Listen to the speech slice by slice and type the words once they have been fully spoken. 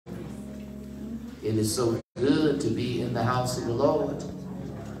It is so good to be in the house of the Lord.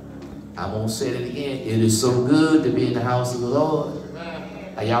 I won't say it again. It is so good to be in the house of the Lord.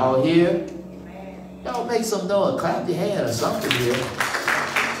 Are y'all here? Y'all make some noise. Clap your hand or something here.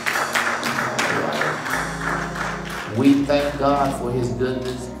 We thank God for his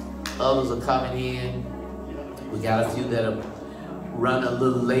goodness. Others are coming in. We got a few that are running a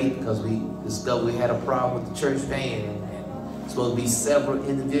little late because we discovered we had a problem with the church van. And supposed to be several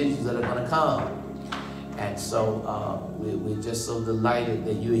individuals that are going to come. And so we're just so delighted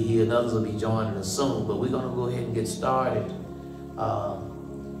that you're here, and others will be joining us soon. But we're going to go ahead and get started.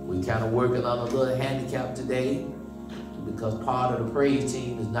 We're kind of working on a little handicap today because part of the praise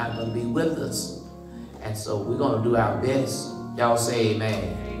team is not going to be with us. And so we're going to do our best. Y'all say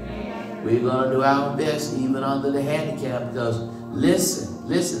amen. Amen. We're going to do our best even under the handicap because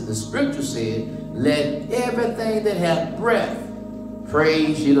listen, the scripture said, let everything that hath breath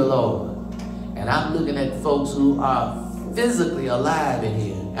praise ye the Lord. And I'm looking at folks who are physically alive in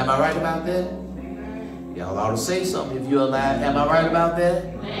here. Am I right about that? Y'all ought to say something if you're alive. Am I right about that?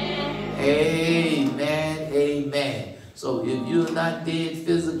 Amen. Amen. Amen. So if you're not dead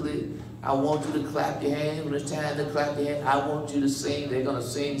physically, I want you to clap your hands. When it's time to clap your hands, I want you to sing. They're going to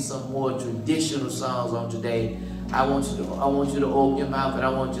sing some more traditional songs on today. I want you to open your mouth and I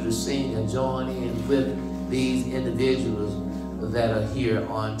want you to sing and join in with these individuals that are here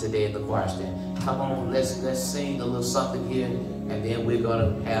on today in the choir stand. Come on, let's sing a little something here, and then we're going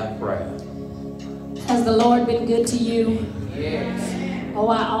to have prayer. Has the Lord been good to you? Yes. Oh,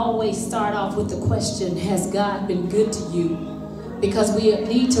 I always start off with the question, has God been good to you? Because we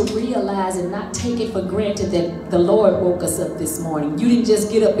need to realize and not take it for granted that the Lord woke us up this morning. You didn't just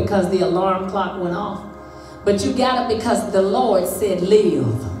get up because the alarm clock went off, but you got up because the Lord said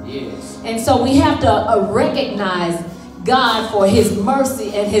live. Yes. And so we have to recognize God for his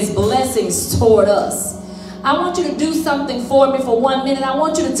mercy and his blessings toward us. I want you to do something for me for 1 minute. I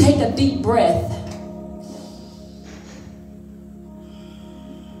want you to take a deep breath.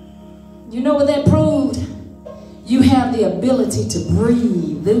 You know what that proved? You have the ability to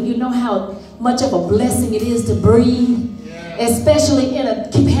breathe. You know how much of a blessing it is to breathe? Especially in a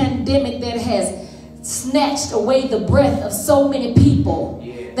pandemic that has snatched away the breath of so many people.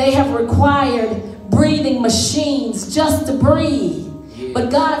 They have required breathing machines just to breathe. But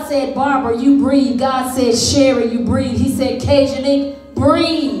God said, Barbara, you breathe. God said, Sherry, you breathe. He said, Cajun,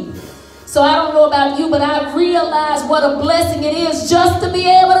 breathe. So I don't know about you, but I realize what a blessing it is just to be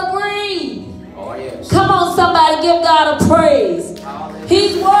able to breathe. Oh, yes. Come on, somebody, give God a praise. Hallelujah.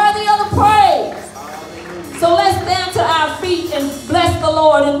 He's worthy of the praise. Hallelujah. So let's stand to our feet and bless the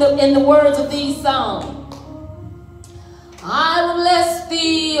Lord in the words of these songs. I will bless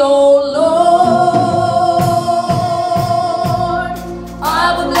thee, O Lord.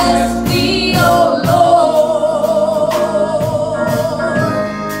 I will bless thee, O Lord,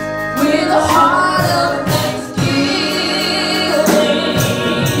 with a heart of thanksgiving.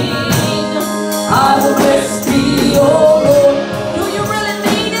 I will bless thee, O Lord. Do you really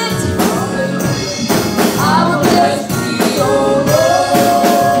mean it? I will bless thee, O Lord.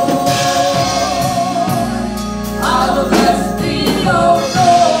 I will bless thee, O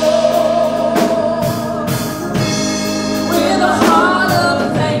Lord.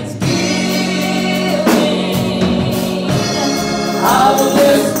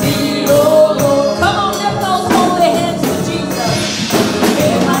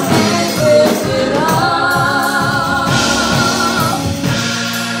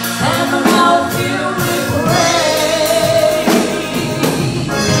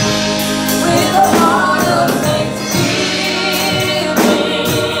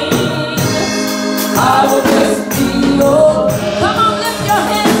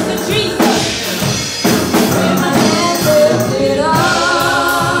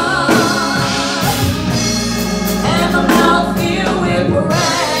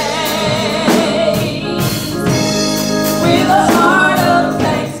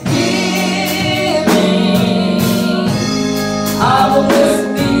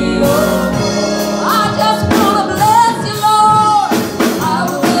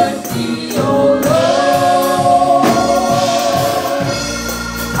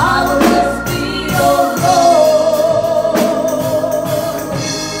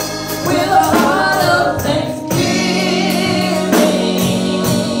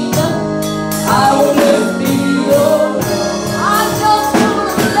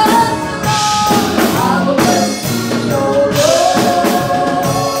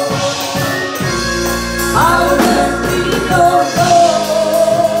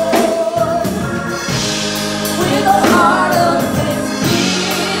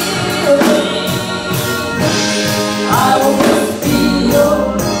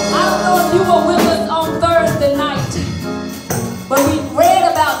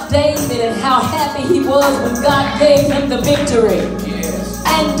 was when God gave him the victory. Yes.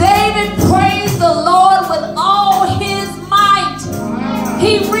 And David praised the Lord with all his might.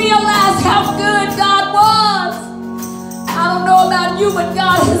 He realized how good God was. I don't know about you, but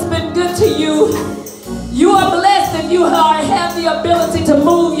God has been good to you. You are blessed if you have the ability to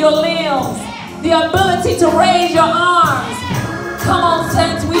move your limbs, the ability to raise your arms. Come on,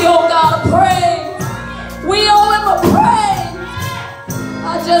 saints, we owe God a praise. We owe him a praise.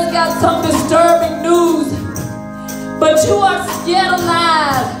 I just got some disturbing news, but you are yet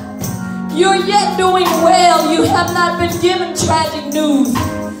alive. You're yet doing well. You have not been given tragic news.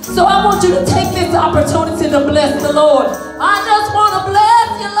 So I want you to take this opportunity to bless the Lord. I just want to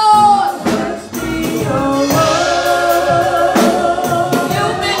bless you, Lord. Bless me, oh Lord.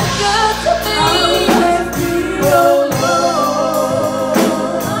 You've been good to me. Bless me, oh Lord.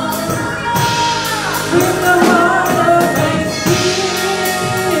 With the heart of thanksgiving,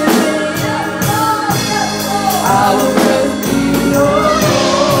 I will bless thee, oh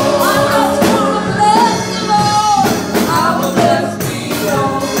Lord. I just want to bless you, Lord. I will bless thee, oh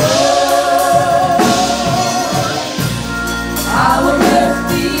Lord. I will bless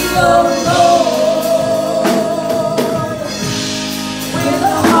thee, oh Lord. With a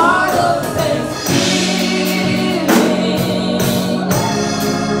heart of thanksgiving,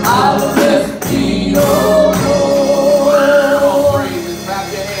 I will bless thee, oh Lord. Come on, praise and clap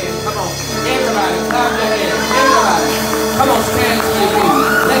your hands. Come on. Everybody, clap your hands. Everybody. Come on, stand to your feet.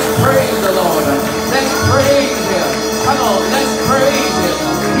 Let's praise the Lord. Let's praise him. Come on, let's praise him.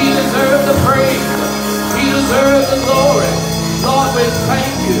 He deserves the praise. He deserves the glory. Lord, we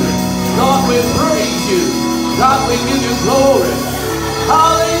thank you. Lord, we praise you. God, we give you glory.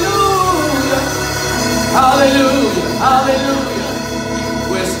 Hallelujah. Hallelujah. Hallelujah.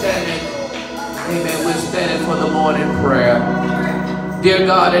 We're standing. Amen. We're standing for the morning prayer. Dear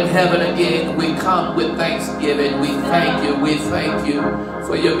God in heaven, again, we come with thanksgiving. We thank you. We thank you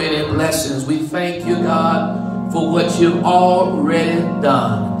for your many blessings. We thank you, God, for what you've already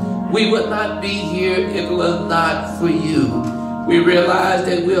done. We would not be here if it was not for you. We realize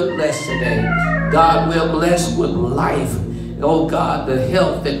that we're blessed today. God, we're blessed with life. Oh God, the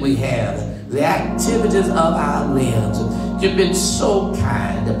health that we have, the activities of our limbs. You've been so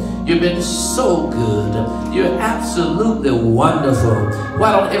kind. You've been so good. You're absolutely wonderful.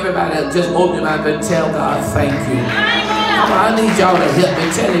 Why don't everybody just open your mouth and tell God thank you? Come on, I need y'all to help me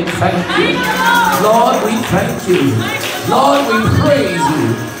tell him thank you. Lord, we thank you. Lord, we praise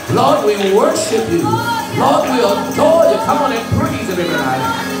you. Lord, we worship you. Lord, we adore you. Come on and praise him, everybody.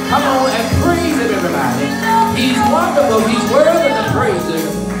 Come on and praise him, everybody. He's wonderful. He's worthy of the praise.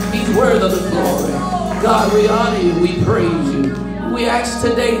 He's worthy of the glory. God, we honor you. We praise you. We ask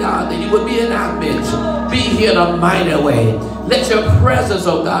today, God, that you would be in our midst. Be here in a mighty way. Let your presence,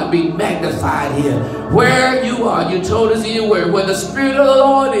 oh God, be magnified here. Where you are, you told us in your word, where the Spirit of the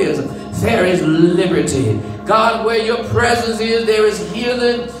Lord is, there is liberty. God, where your presence is, there is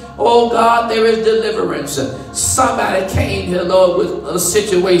healing. Oh God, there is deliverance. Somebody came here, Lord, with a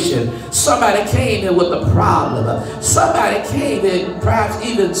situation. Somebody came here with a problem. Somebody came here perhaps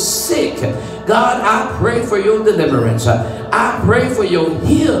even sick. God, I pray for your deliverance. I pray for your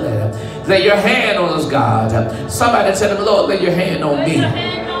healing. Lay your hand on us, God. Somebody tell him, Lord, lay your hand on me.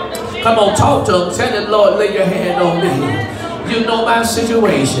 Come on, talk to him. Tell him, Lord, lay your hand on me. You know my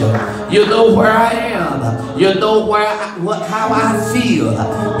situation. You know where I am. You know how I feel.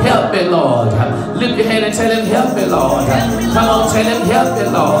 Help me, Lord. Lift your hand and tell him, help me, Lord. Come on, tell him, help me,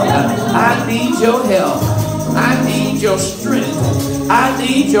 Lord. I need your help. I need your strength. I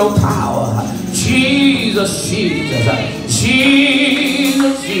need your power. Jesus, Jesus,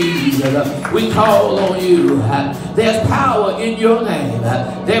 Jesus, Jesus. We call on you. There's power in your name.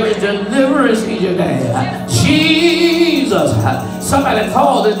 There is deliverance in your name. Jesus. Somebody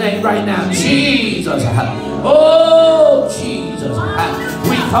call his name right now. Jesus. Oh, Jesus.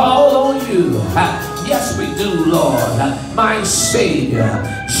 We call on you. Yes, we do, Lord. My Savior.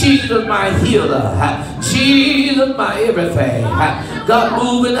 Jesus, my healer. Jesus, my everything. God,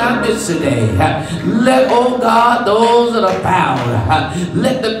 move in our midst today. Let, oh God, those that are bound,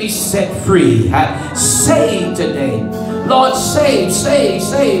 let them be set free. Save today. Lord, save, save,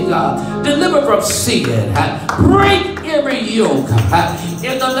 save, God. Deliver from sin. Break every yoke.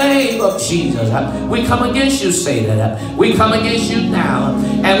 In the name of Jesus. We come against you, Satan. We come against you now.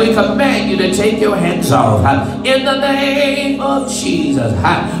 And we command you to take your hands off. In the name of Jesus.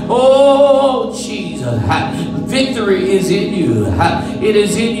 Oh, Jesus. Victory is in you. It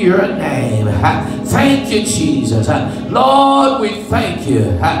is in your name. Thank you, Jesus. Lord, we thank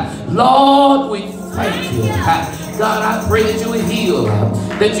you. Lord, we thank you. God, I pray that you would heal,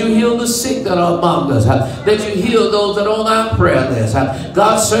 that you heal the sick that are among us, that you heal those that are on our prayer list.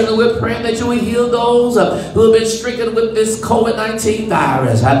 God, certainly we're praying that you would heal those who have been stricken with this COVID-19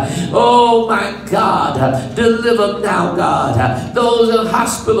 virus. Oh my God, deliver now, God, those in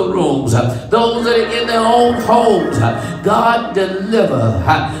hospital rooms, those that are in their own homes. God, deliver.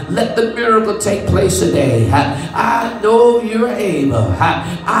 Let the miracle take place today. I know you're able.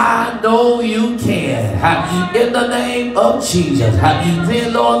 I know you can. In the name of Jesus.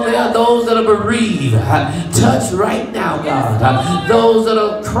 Then, Lord, there are those that are bereaved. Touch right now, God. Those that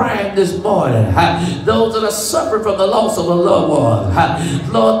are crying this morning. Those that are suffering from the loss of a loved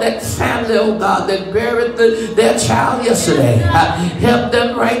one. Lord, that family, oh God, that buried their child yesterday. Help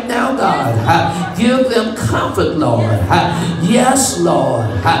them right now, God. Give them comfort, Lord. Yes, Lord.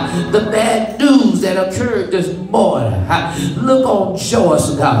 The bad news that occurred this morning. Look on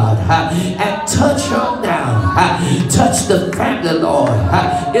Joyce, God, and touch her now. Touch the family, Lord.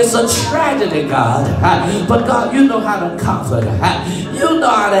 It's a tragedy, God. But God, you know how to comfort. You know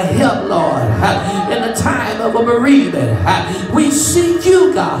how to help, Lord. In the time of a bereavement, we seek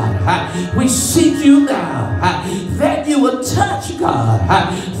you, God. We seek you now. That you will touch, God.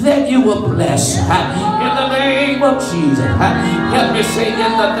 That you will bless. In the name of Jesus. Help me say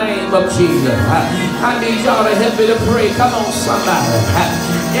in the name of Jesus. I need y'all to help me to pray. Come on, somebody.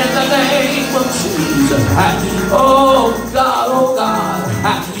 In the name of Jesus. Oh God, oh God.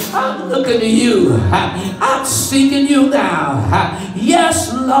 I'm looking to you. I'm seeking you now.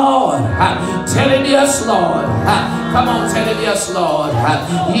 Yes, Lord. Tell him yes, Lord. Come on, tell him yes, Lord.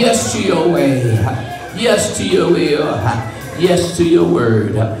 Yes to your way. Yes to your will. Yes to your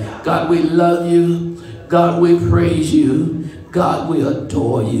word. God, we love you. God, we praise you. God, we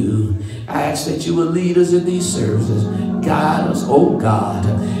adore you. I ask that you will lead us in these services. Guide us, oh God.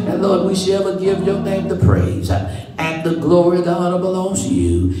 And Lord, we shall ever give your name the praise. And the glory, the honor belongs to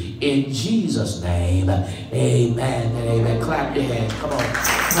you. In Jesus' name, amen and amen. Clap your hands. Come on.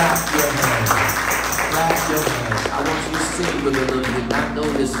 Clap your hands. Clap your hands. I want you to sing with me a little bit. I know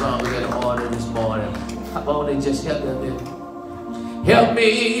this song we're going to order this morning. Come on and just help me. Help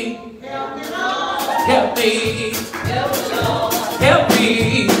me. Help me, Lord. Help me. Help me, Lord. Help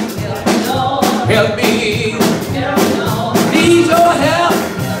me. Help me, Lord. Help me. Help me, Lord. Need your help.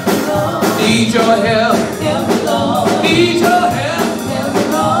 Help me, Lord. Need your help. Help me, Lord. Need your help. Help me,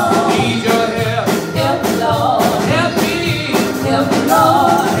 Lord. Need your help. Help me, Lord. Help me.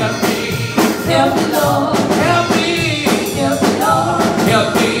 Help me, Lord. Help me. Help me, Lord. Help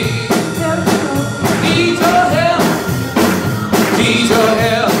me. Help me, Lord. Help me. Help me, Lord. Need your help. Need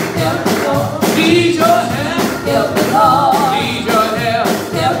your help. Need your help. Help me, Lord. Need your help.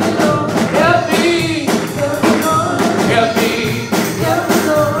 Help me, Lord. Help me. Help me,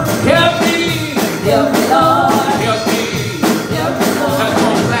 Lord. Help me. Help me, Lord. Help me. Help me, Lord. Help me. Help me, Lord. Come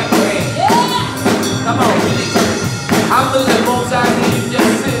on, clap your hands. Yeah. Come on, I'm looking at both sides here. You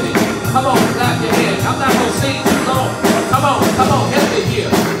just sitting. Come on, clap your hands. I'm not gonna sing too long. Come on, help me here.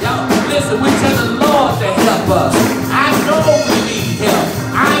 Y'all, listen, we tell the Lord to help us. I know we need help.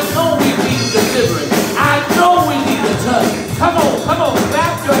 I know we need deliverance. I know we need a touch. Come on,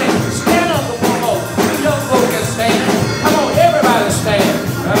 clap your hands. Stand up for one more. The young folk can stand. Come on, everybody stand.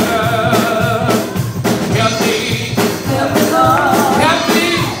 Help me. Help me, Lord. Help me.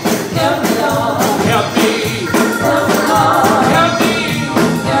 Help me, Lord. Help me. Help me, Lord. Help me.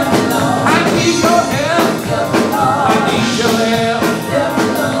 Help me, Lord. I need your help. Help me, Lord. I need your help. Help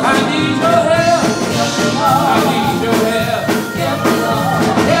me, Lord. I need your help. Help me, Lord. I need your help. Help me, Lord.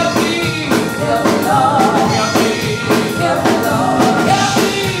 Help me. Help me, Lord. Help me. Help me, Lord. Help me. Help me, Lord. Help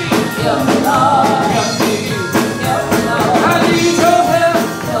me. Help me, Lord. I need your help. Help me, Lord. I need your help.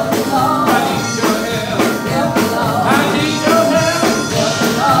 Help me, Lord. I need your help. Help me, Lord. I need your help.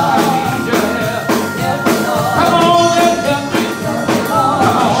 Help me, Lord. Come on and help me. Help me, Lord.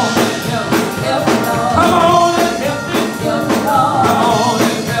 Come on and help me. Help me, Lord. Come on and help me. Help me, Lord. Come on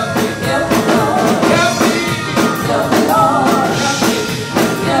and help me. Help me, Lord. Help me. Help me, Lord. Help me.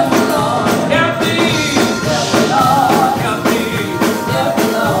 Help me, Lord. Help me. Help me, Lord. Help me. Help me,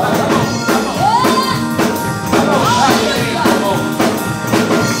 Lord. Come on. Come on. Come on.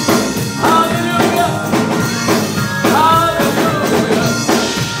 Hallelujah. Hallelujah.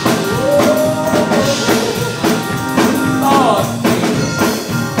 Lord Jesus.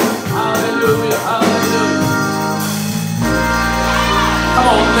 Hallelujah. Hallelujah. Come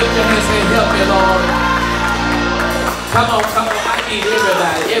on, lift your hands and say, help me, Lord. Come on. I need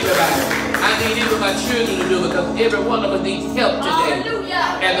everybody. I need even my children to do it because every one of us needs help today.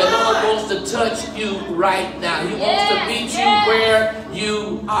 And the Lord wants to touch you right now. He wants to meet you where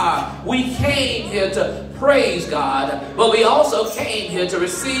you are. We came here to praise God, but we also came here to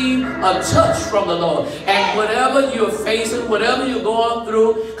receive a touch from the Lord. And whatever you're facing, whatever you're going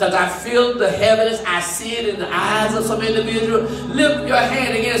through, because I feel the heaviness, I see it in the eyes of some individual, lift your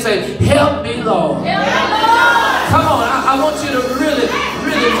hand again and say, help me, Lord. Help me, Lord. Come on, I want you to really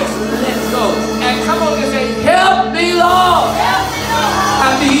just let go. And come on and say, help me, Lord. Help me, Lord.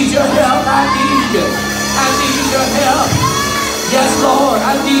 I need your help. I need you. I need your help. Yes, Lord,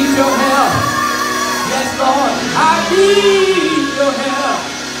 I need your help. Yes, Lord, I need your help.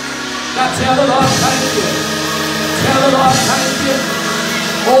 Now tell the Lord thank you. Tell the Lord thank you.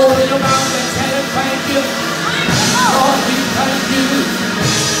 Open your mouth and tell him thank you. Lord, we thank you.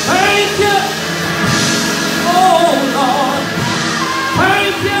 Thank you. Oh, Lord.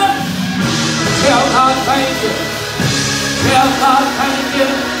 Thank you. Tell God thank you. Tell God thank you.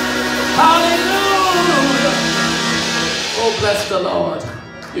 Hallelujah. Oh, bless the Lord.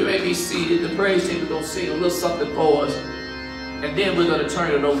 You may be seated. The praise team is going to sing a little something for us. And then we're going to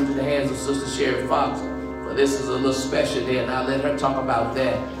turn it over to the hands of Sister Sherry Fox. For this is a little special day, and I'll let her talk about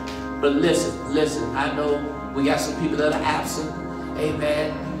that. But listen, I know we got some people that are absent.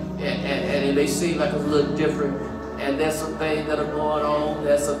 Amen. And it may seem like it's a little different. And there's some things that are going on.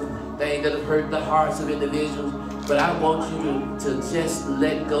 There's some things that have hurt the hearts of individuals. But I want you to just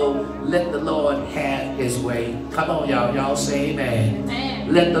let go. Let the Lord have his way. Come on, y'all. Y'all say amen.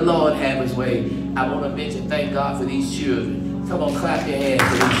 Amen. Let the Lord have his way. I want to mention, thank God for these children. Come on, clap your hands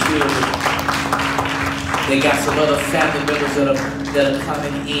for these children. They got some other family members that are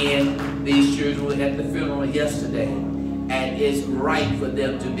coming in. These children were at the funeral yesterday. And it's right for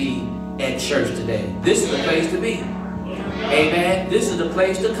them to be at church today. This is the place to be. Amen. This is the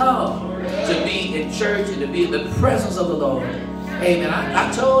place to come. To be in church and to be in the presence of the Lord. Amen.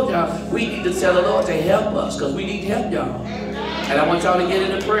 I told y'all we need to tell the Lord to help us because we need help, y'all. And I want y'all to get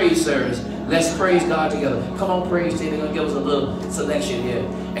in the praise service. Let's praise God together. Come on, praise team. They're going to give us a little selection here.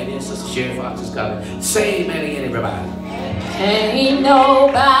 And then Sister Sherry Fox is coming. Say amen again, everybody. Ain't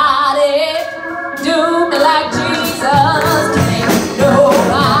nobody do me like Jesus. Ain't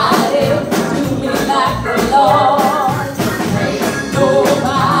nobody do me like the Lord. Ain't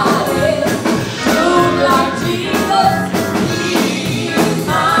nobody do me like Jesus. He's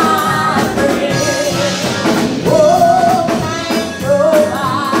my friend. Oh, ain't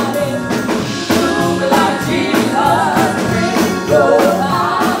nobody do me like Jesus. Ain't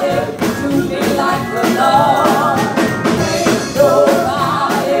nobody do me like the Lord. Ain't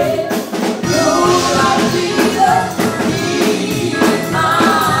nobody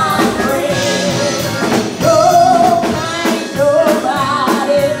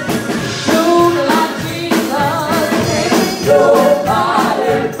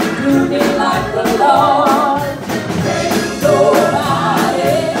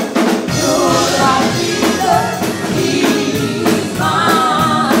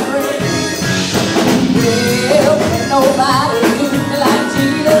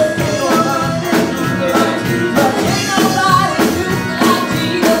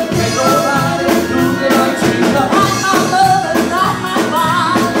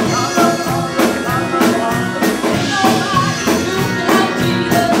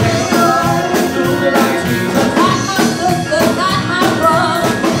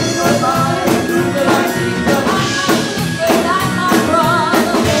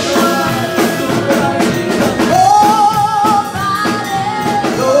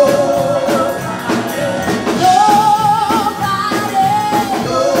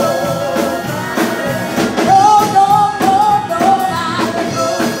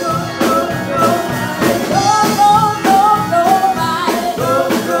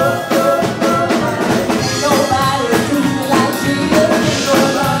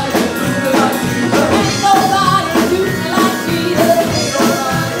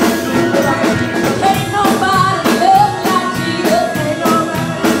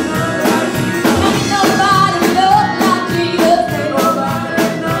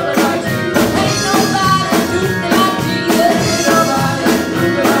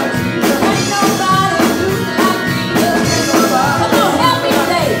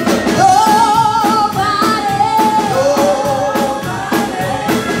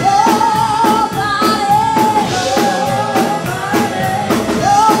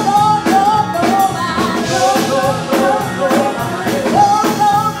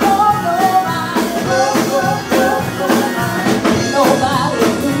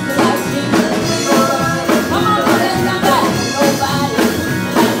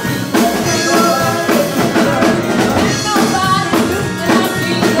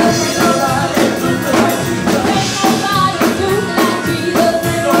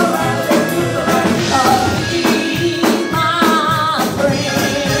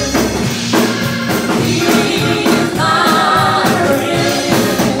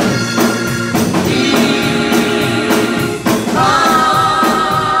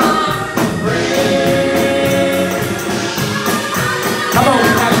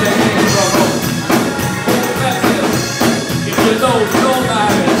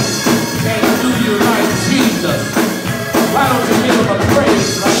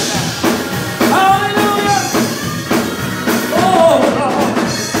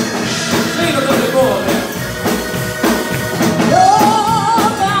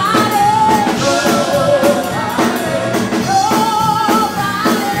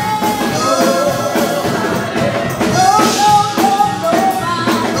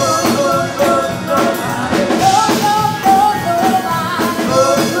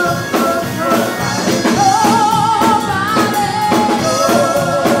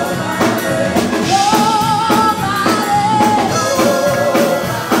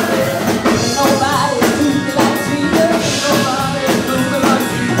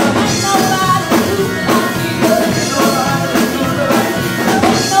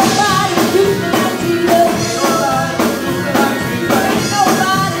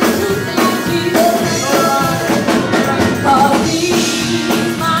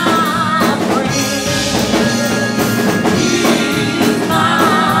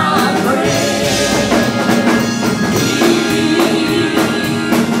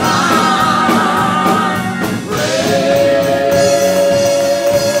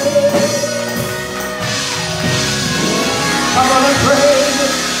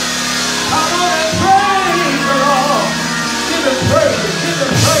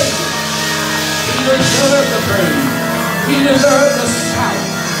deserve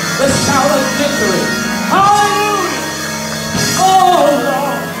the shout of victory. Hallelujah. Oh,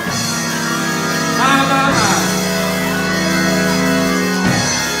 Lord. My.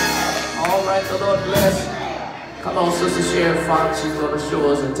 All right, the Lord bless. Come on, Sister Sharon Fox. She's going to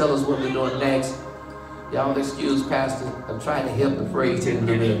show us and tell us what we're doing next. Y'all excuse Pastor. I'm trying to help the praise team a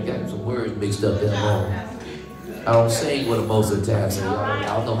little bit. I've got some words mixed up there. I don't sing with them most of the time, so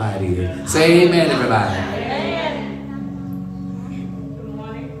y'all know how it is. Say amen, everybody. Good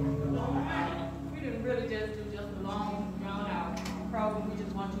morning. We didn't really just do just a long, drawn-out program. We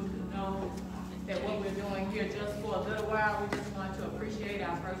just want you to know that what we're doing here just for a little while, we just want to appreciate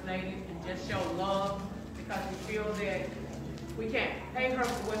our First Lady and just show love, because we feel that we can't pay her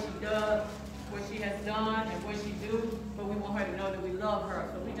for what she does, what she has done, and what she do, but we want her to know that we love her.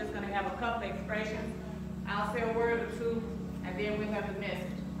 So we're just going to have a couple of expressions. I'll say a word or two, and then we have the message.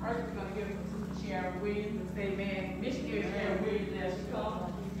 First, we're going to give it to Sister Sharon Williams and say, amen. Missionary Sharon Williams as she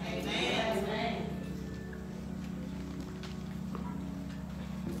comes. Amen. Amen.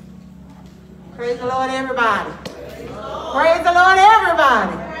 Praise the Lord, everybody. Praise the Lord,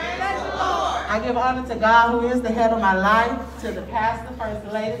 everybody. Praise the Lord. I give honor to God, who is the head of my life, to the pastor, First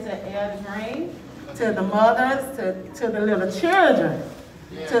Lady, to Elder Green, to the mothers, to the little children,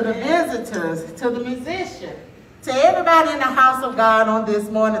 to the visitors, to the musicians, to everybody in the house of God on this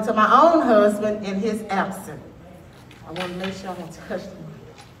morning, to my own husband in his absence. I want to make sure I don't touch them.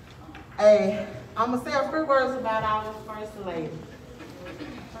 Hey, I'm going to say a few words about our First Lady.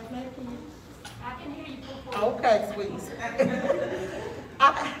 First Lady, can you? I can hear you. Okay, sweet.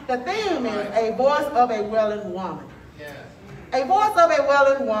 The theme is a voice of a wailing woman. A voice of a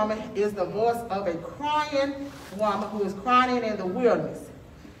wailing woman is the voice of a crying woman who is crying in the wilderness.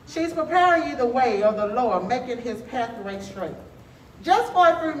 She's preparing you the way of the Lord, making his pathway straight. Just for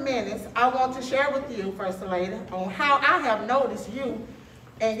a few minutes, I want to share with you, First Lady, on how I have noticed you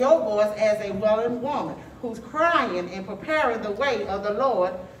and your voice as a wailing woman who's crying and preparing the way of the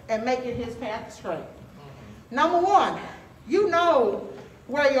Lord and making his path straight. Number one, you know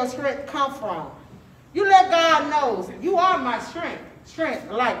where your strength comes from. You let God know you are my strength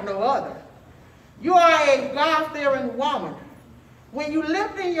like no other. You are a God-fearing woman. When you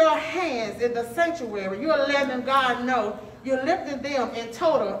lifting your hands in the sanctuary, you're letting God know you're lifting them in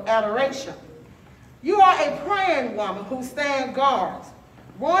total adoration. You are a praying woman who stands guards,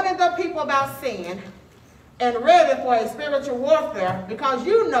 warning the people about sin, and ready for a spiritual warfare, because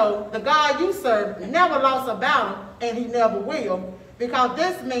you know the God you serve never lost a battle, and he never will, because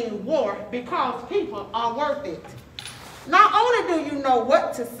this means war, because people are worth it. Not only do you know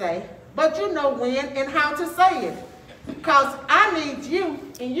what to say, but you know when and how to say it. Because I need you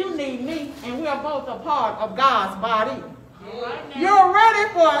and you need me, and we are both a part of God's body. You're ready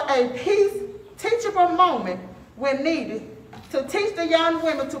for a peace, teachable moment when needed to teach the young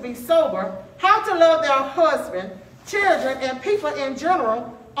women to be sober, how to love their husband, children, and people in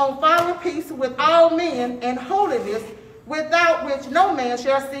general, on following peace with all men and holiness, without which no man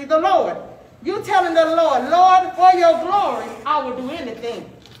shall see the Lord. You telling the Lord, Lord, for your glory, I will do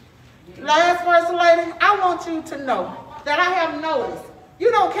anything. Last First Lady, I want you to know that I have noticed you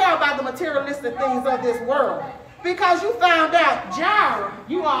don't care about the materialistic things of this world, because you found out, Jireh,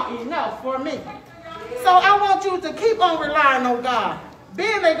 you are enough for me. So I want you to keep on relying on God,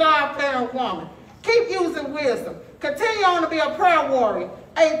 being a God-fearing woman. Keep using wisdom. Continue on to be a prayer warrior,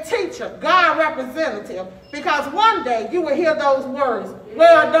 a teacher, God representative, because one day you will hear those words,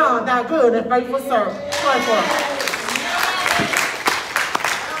 well done, thy good and faithful servant. Pray for us.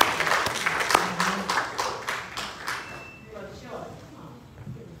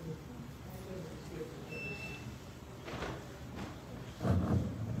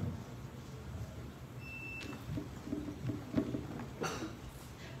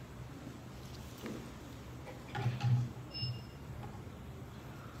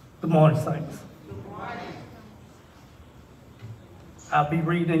 Good morning, saints. Good morning. I'll be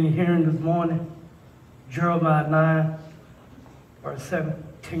reading and hearing this morning Jeremiah 9, verse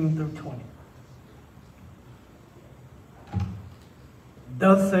 17 through 20.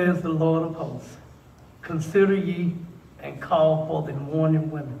 Thus says the Lord of hosts, consider ye and call for the mourning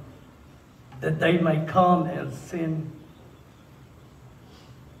women, that they may come and send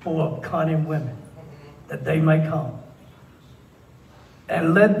for cunning women, that they may come.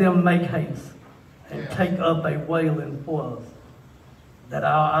 And let them make haste and take up a wailing for us, that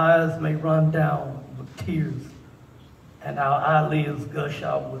our eyes may run down with tears and our eyelids gush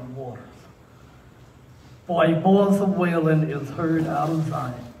out with waters. For a voice of wailing is heard out of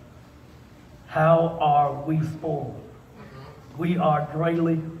Zion. How are we spoiled? We are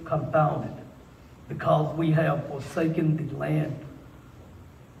greatly confounded. because we have forsaken the land,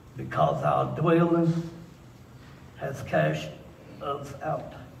 because our dwelling has cast us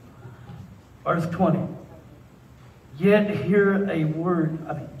out. Verse 20. Yet hear the word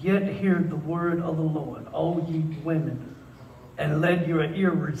of the Lord, all ye women, and let your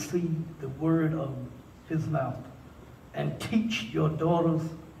ear receive the word of his mouth, and teach your daughters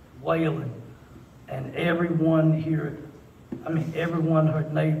wailing, and everyone her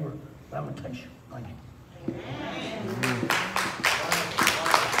neighbor lamentation. Thank you.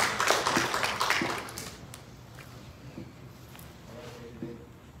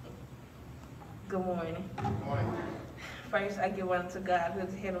 Good morning. Good morning. First, I give honor to God, who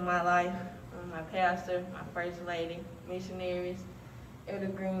is the head of my life, my pastor, my first lady, missionaries, Elder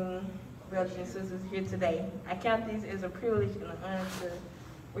Green, brothers and sisters here today. I count this as a privilege and an honor to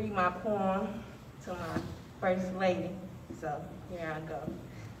read my poem to my first lady. So here I go.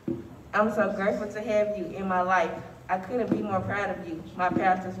 I'm so grateful to have you in my life. I couldn't be more proud of you, my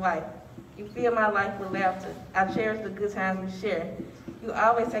pastor's wife. You fill my life with laughter. I cherish the good times we share. You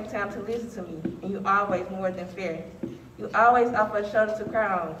always take time to listen to me, and you always more than fair. You always offer a shoulder to cry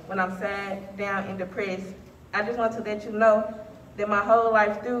on when I'm sad, down, and depressed. I just want to let you know that my whole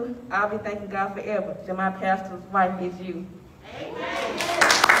life through, I'll be thanking God forever that my pastor's wife is you. Amen.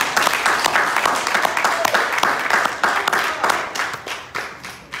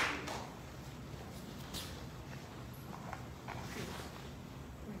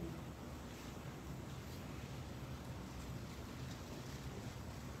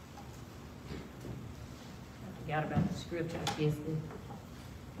 Forgot about the scripture. I guess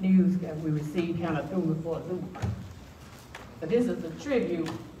the news that we received kind of threw me for a loop. But this is a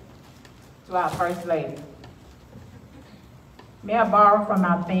tribute to our First Lady. May I borrow from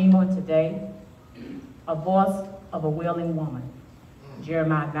our theme of today, a voice of a willing woman,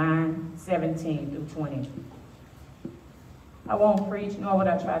 Jeremiah 9:17 through 20. I won't preach, nor would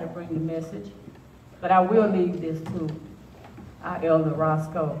I try to bring the message, but I will leave this to our elder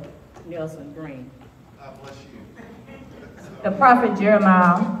Roscoe Nelson Green. God bless you. The prophet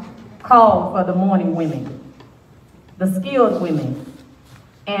Jeremiah called for the mourning women, the skilled women,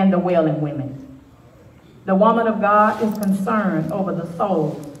 and the wailing women. The woman of God is concerned over the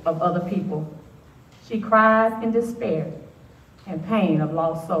souls of other people. She cries in despair and pain of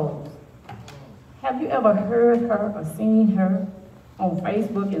lost souls. Have you ever heard her or seen her on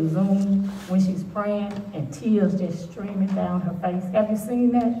Facebook and Zoom when she's praying and tears just streaming down her face? Have you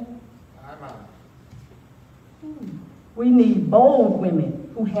seen that? We need bold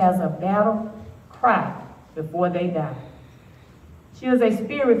women who has a battle cry before they die. She is a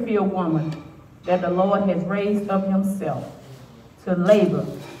spirit-filled woman that the Lord has raised up himself to labor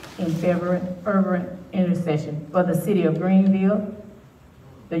in fervent intercession for the city of Greenville,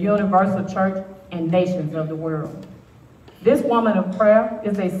 the universal church, and nations of the world. This woman of prayer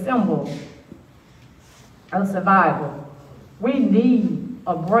is a symbol of survival. We need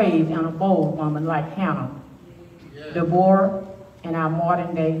a brave and a bold woman like Hannah, Deborah, and our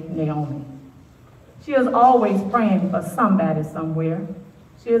modern day Naomi. She is always praying for somebody somewhere.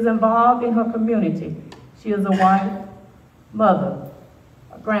 She is involved in her community. She is a wife, mother,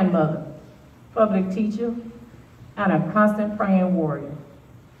 a grandmother, public teacher, and a constant praying warrior.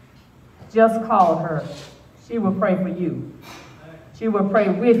 Just call her. She will pray for you. She will pray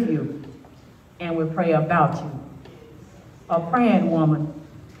with you and will pray about you. A praying woman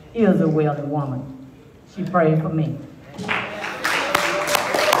is a wailing woman. She prayed for me.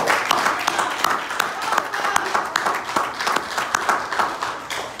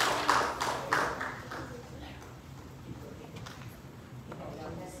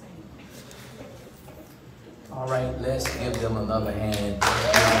 All right, let's give them another hand.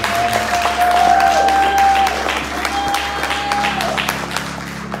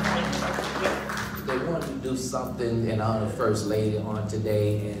 They wanted to do something in honor of First Lady on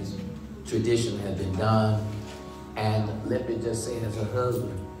today, as tradition has been done. And let me just say, as her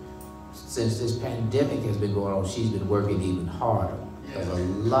husband, since this pandemic has been going on, she's been working even harder. There's a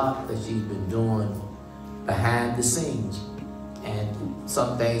lot that she's been doing behind the scenes. And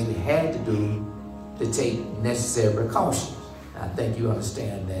some things we had to do to take necessary precautions. I think you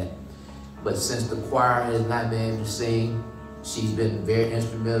understand that. But since the choir has not been able to sing, she's been very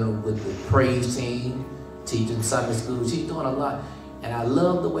instrumental with the praise team, teaching Sunday school. She's doing a lot. And I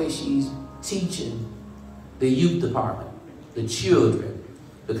love the way she's teaching the youth department, the children,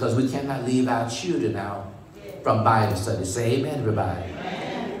 because we cannot leave our children out from Bible study. Say amen, everybody.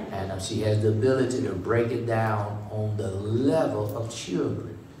 Amen. And she has the ability to break it down on the level of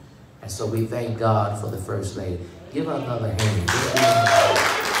children. And so we thank God for the First Lady. Give her another hand.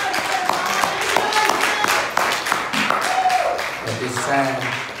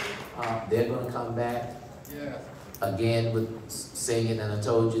 time, they're going to come back again with singing. And I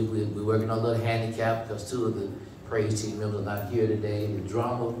told you we're working on a little handicap because 2 of the praise team members are not here today. The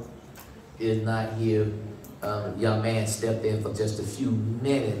drummer is not here. Young man stepped in for just a few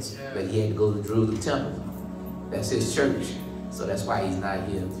minutes, but he had to go to Jerusalem Temple. That's his church, so that's why he's not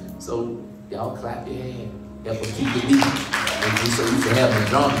here. So y'all clap your hands. Help us keep the beat. And we so used to have the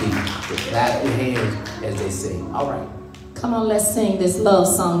drum beat. So clap your hands as they sing. All right. Come on, let's sing this love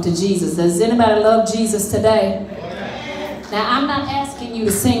song to Jesus. Does anybody love Jesus today? Now, I'm not asking you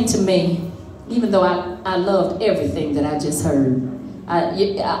to sing to me, even though I loved everything that I just heard.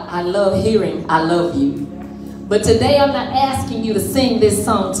 I love hearing, I love you. But today I'm not asking you to sing this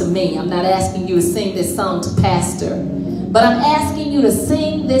song to me. I'm not asking you to sing this song to Pastor. But I'm asking you to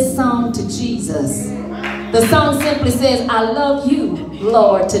sing this song to Jesus. The song simply says, I love you,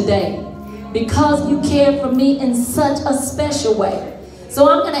 Lord, today, because you cared for me in such a special way. So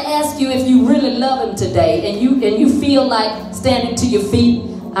I'm going to ask you if you really love him today and you feel like standing to your feet.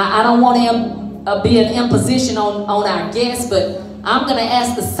 I don't want to be an imposition on our guests, but I'm going to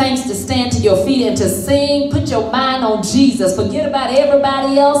ask the saints to stand to your feet and to sing. Put your mind on Jesus. Forget about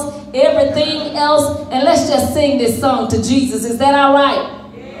everybody else, everything else, and let's just sing this song to Jesus. Is that all right?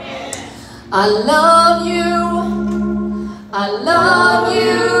 I love you, I love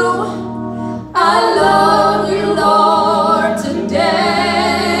you, I love you, Lord,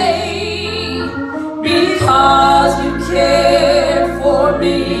 today, because you cared for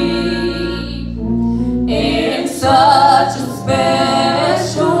me in such a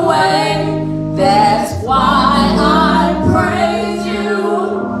special way. That's why I praise you,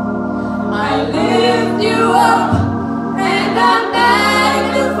 I lift you up, and I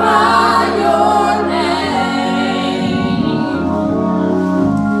magnify your name.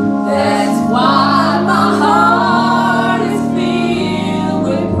 That's why my heart is filled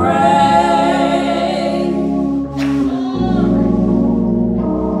with praise.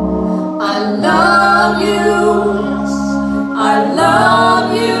 I love you, I love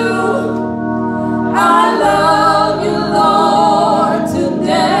you, I love you, Lord,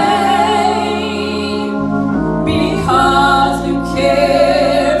 today, because you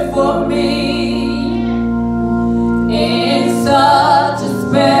care for me in such a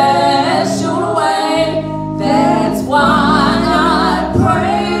special way. That's why I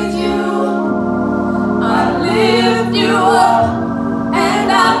praise you, I lift you up,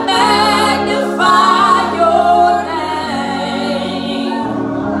 and I magnify your name.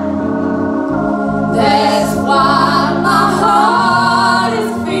 That's why my heart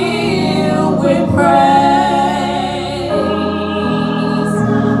is filled with praise.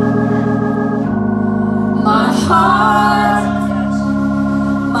 My heart,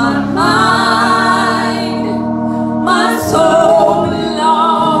 my mind, my soul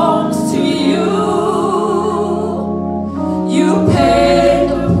belongs to you. You paid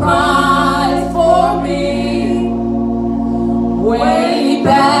the price for me way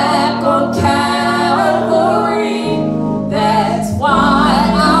back on Calvary. That's why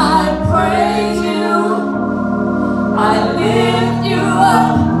I praise you, I lift you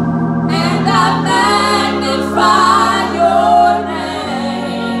up, and I magnify your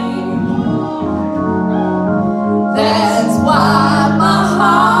name. That's why my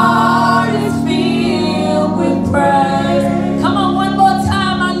heart is filled with praise. Come on, one more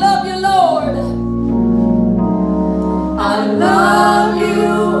time. I love you, Lord. I love you,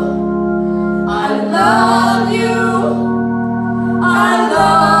 I love you, I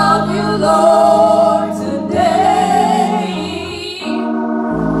love you, Lord, today,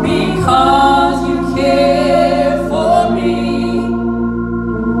 because you care for me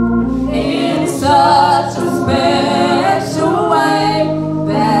in such a special way.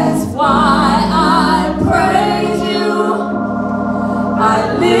 That's why I praise you, I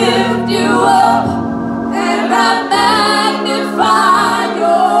lift you up, and I magnify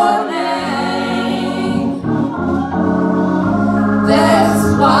your name. That's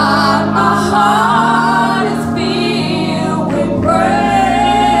why my heart is filled with praise.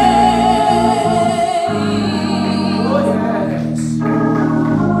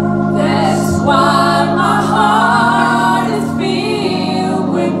 That's why my heart is filled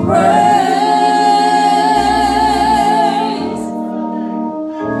with praise.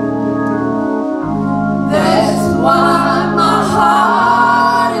 That's why my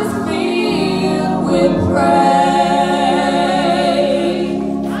heart is filled with praise.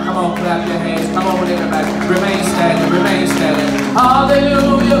 Come on, clap your hands. Come on, everybody. Remain standing. Remain standing.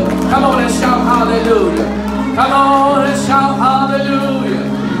 Hallelujah. Come on and shout hallelujah. Come on and shout hallelujah.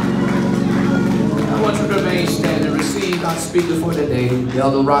 I want you to remain standing. Receive our speaker for today,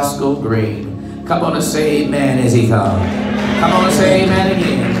 Elder Roscoe Green. Come on and say amen as he comes. Come on and say amen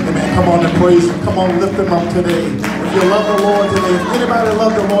again. Amen. Come on and praise him. Come on, lift him up today. If you love the Lord today, if anybody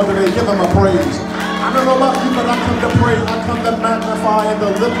love the Lord today, give him a praise. I don't know about you, but I come to pray. I come to magnify and to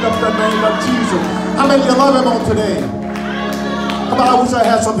lift up the name of Jesus. How many of you love him on today? Come on, I wish I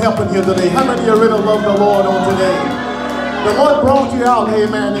had some help in here today. How many of you really love the Lord on today? The Lord brought you out,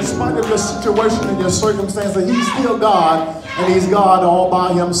 amen, in spite of your situation and your circumstances. He's still God, and he's God all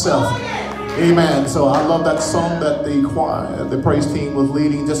by himself. Amen. So I love that song that the choir, the praise team was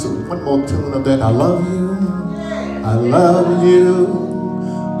leading. Just one more tune of that. I love you. I love you.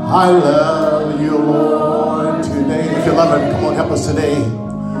 I love you, Lord, today. If you love him, come on, help us today.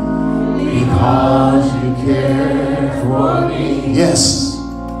 Because you care for me. Yes.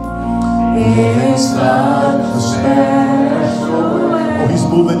 In such a special way. Oh, he's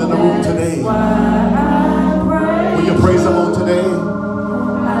moving in the room today. Will you praise him on today? I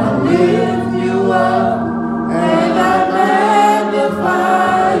lift you up and I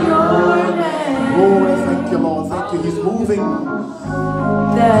magnify your name. Glory, thank you, Lord. Thank you. He's moving.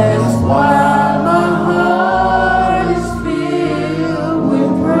 That's why my heart is filled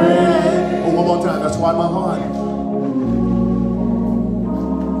with praise. Oh, one more time. That's why my heart.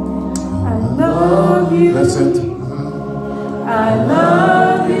 I love you. That's it. I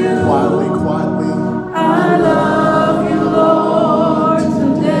love you. Quietly, quietly. I love you, Lord,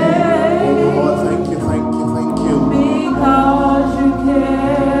 today. Oh, Lord, thank you, thank you, thank you. Because you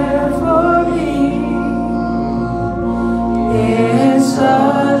care for me in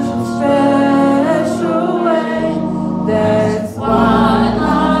such a special way. That's why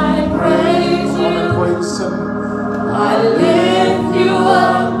I praise you. Praise him. I lift you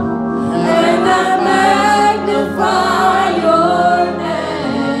up. And I magnify your name.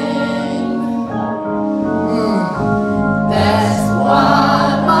 That's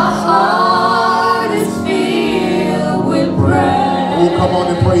why my heart is filled with praise. Oh, come on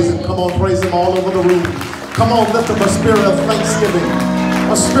and praise him. Come on, praise him all over the room. Come on, lift up a spirit of thanksgiving.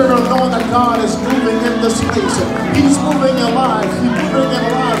 A spirit of knowing that God is moving in this place. He's moving your lives. He's moving in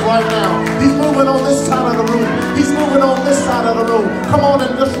lives right now. He's moving on this side of the room. He's moving on this side of the room. Come on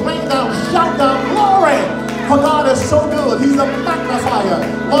and just ring down, shout down, glory. For God is so good. He's a magnifier.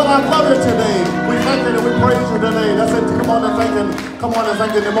 Lord, I love you today. We thank you and we praise you today. That's it. Come on and thank him. Come on and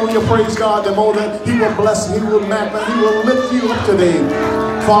thank him. The more you praise God, the more that he will bless, he will magnify, he will lift you up today.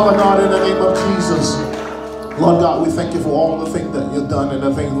 Father God, in the name of Jesus. Lord God, we thank you for all the things that you've done and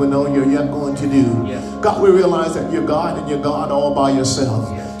the things we know you're yet going to do. Yes. God, we realize that you're God and you're God all by yourself.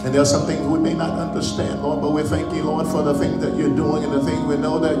 Yes. And there are some things we may not understand, Lord, but we thank you, Lord, for the things that you're doing and the things we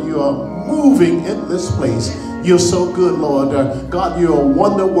know that you are moving in this place. You're so good, Lord. God, you're a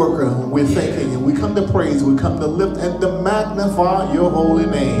wonder worker. We're thanking you. We come to praise. We come to lift and to magnify your holy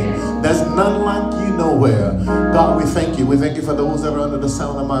name. There's none like you nowhere. God, we thank you. We thank you for those that are under the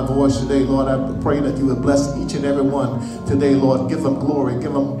sound of my voice today, Lord. I pray that you would bless each and every one today, Lord. Give them glory.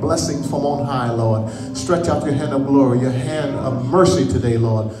 Give them blessings from on high, Lord. Stretch out your hand of glory, your hand of mercy today,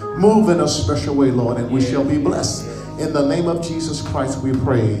 Lord. Move in a special way, Lord, and we shall be blessed. In the name of Jesus Christ, we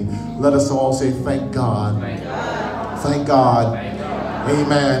pray. Let us all say, thank God. Thank God. Thank God. Thank God.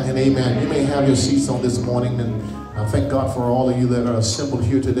 Amen and amen. You may have your seats on this morning, and I thank God for all of you that are assembled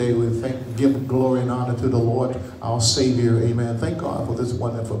here today. We give glory and honor to the Lord, our Savior. Amen. Thank God for this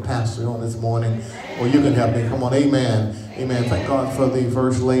wonderful pastor on this morning. Or you can help me. Come on. Amen. Amen. Thank God for the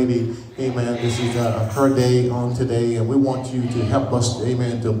First Lady. Amen. This is her day on today, and we want you to help us,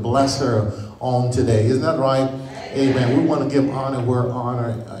 amen, to bless her on today. Isn't that right? Amen. We want to give honor where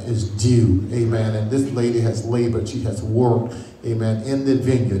honor is due. Amen. And this lady has labored. She has worked. Amen. In the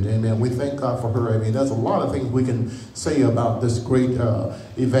vineyard. Amen. We thank God for her. I mean, there's a lot of things we can say about this great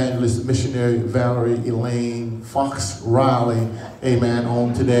evangelist, missionary, Valerie Elaine Fox Riley. Amen.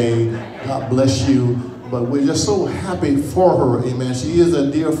 On today. God bless you. But we're just so happy for her. Amen. She is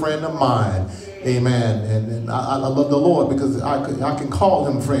a dear friend of mine. Amen. And I love the Lord because I can call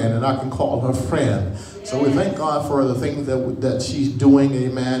him friend and I can call her friend. So we thank God for the things that she's doing.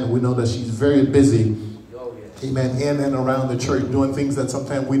 Amen. We know that she's very busy. Amen. In and around the church doing things that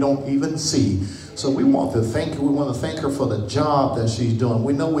sometimes we don't even see. So we want to thank her. We want to thank her for the job that she's doing.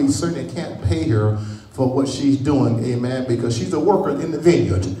 We know we certainly can't pay her for what she's doing. Amen. Because she's a worker in the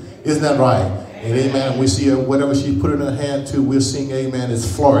vineyard. Isn't that right? And amen. We see her, whatever she put in her hand to, we're seeing, amen,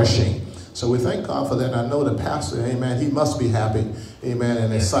 is flourishing. So we thank God for that. And I know the pastor, amen, he must be happy, amen,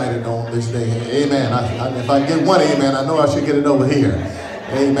 and excited on this day. Amen. If I get one amen, I know I should get it over here.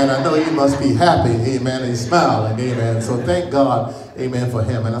 Amen. I know he must be happy, amen, and he's smiling, amen. So thank God, amen, for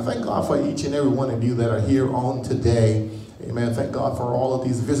him. And I thank God for each and every one of you that are here on today. Amen. Thank God for all of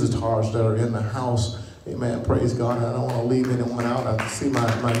these visitors that are in the house. Amen. Praise God. I don't want to leave anyone out. I see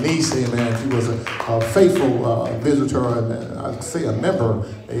my niece, amen. She was a faithful visitor, and I say a member,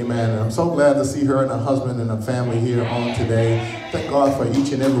 amen. And I'm so glad to see her and her husband and her family here on today. Thank God for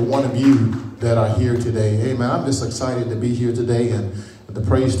each and every one of you that are here today. Amen. I'm just excited to be here today. And the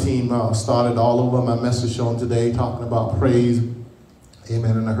praise team started all over my message on today talking about praise.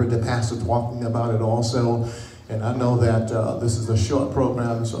 Amen. And I heard the pastor talking about it also. And I know that this is a short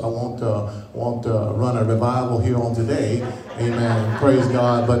program, so I won't run a revival here on today. Amen. Praise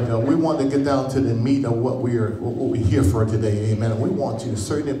God. But we want to get down to the meat of what we're here for today. Amen. And we want you to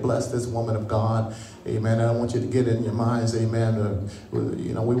certainly bless this woman of God. Amen. And I want you to get in your minds. Amen.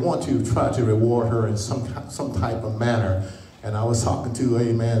 We want to try to reward her in some type of manner. And I was talking to,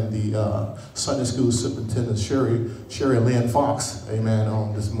 amen, the Sunday school superintendent, Sherry Lynn Fox, amen,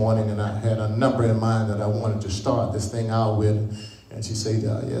 on this morning. And I had a number in mind that I wanted to start this thing out with. And she said,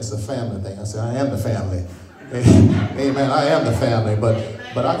 yeah, it's a family thing. I said, I am the family. Amen, I am the family.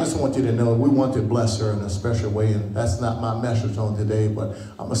 But I just want you to know we want to bless her in a special way. And that's not my message on today. But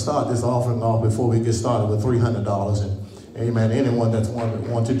I'm going to start this offering off before we get started with $300. And amen. Anyone that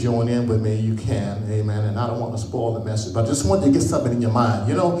want to join in with me, you can. Amen. And I don't want to spoil the message, but I just want you to get something in your mind.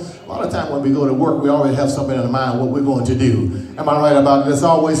 You know, a lot of time when we go to work, we already have something in mind what we're going to do. Am I right about it? There's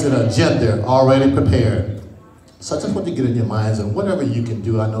always an agenda already prepared. So I just want you to get in your minds, and whatever you can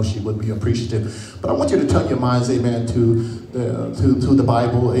do, I know she would be appreciative. But I want you to turn your minds, amen, to the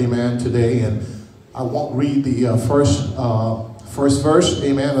Bible, amen, today. And I won't read the first verse,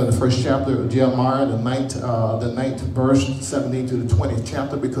 amen, of the first chapter of Jeremiah, the ninth verse, 17 to the 20th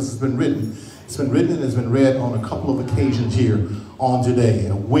chapter, because it's been written. It's been written and it's been read on a couple of occasions here on today.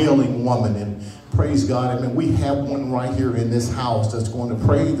 A wailing woman, and praise God, amen. We have one right here in this house that's going to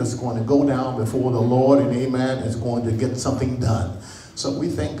pray, that's going to go down before the Lord, and amen, is going to get something done. So we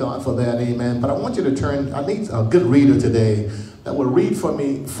thank God for that, amen. But I want you to turn, I need a good reader today that will read for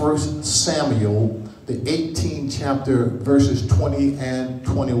me 1 Samuel, the 18th chapter, verses 20 and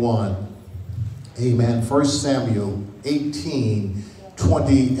 21. Amen. 1 Samuel 18,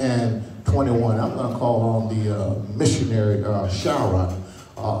 20 and 21. I'm going to call on the missionary Sharon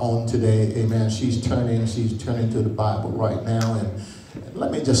on today. Amen. She's turning to the Bible right now. And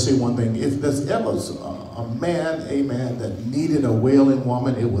let me just say one thing. If there's ever a man, amen, that needed a wailing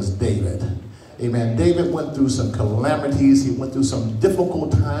woman, it was David. Amen. David went through some calamities. He went through some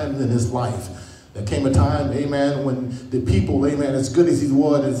difficult times in his life. There came a time, amen, when the people, amen, as good as he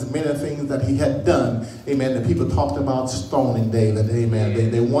was, as many things that he had done, amen, the people talked about stoning David,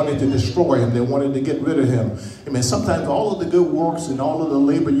 amen. They wanted to destroy him. They wanted to get rid of him. Amen. Sometimes all of the good works and all of the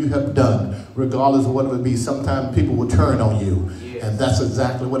labor you have done, regardless of what it would be, sometimes people will turn on you. Yes. And that's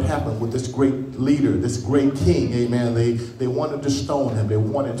exactly what happened with this great leader, this great king, amen. They wanted to stone him. They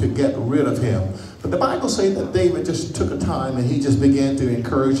wanted to get rid of him. But the Bible says that David just took a time and he just began to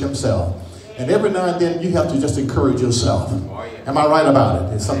encourage himself. And every now and then you have to just encourage yourself. Am I right about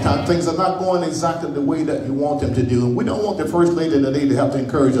it? And sometimes things are not going exactly the way that you want them to do. And we don't want the first lady today to have to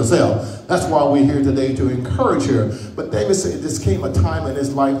encourage herself. That's why we're here today, to encourage her. But David said this came a time in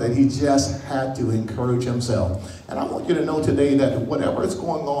his life that he just had to encourage himself. And I want you to know today that whatever is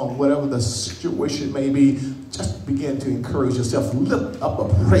going on, whatever the situation may be, just begin to encourage yourself. Lift up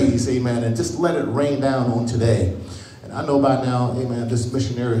a praise, amen, and just let it rain down on today. I know by now, amen, this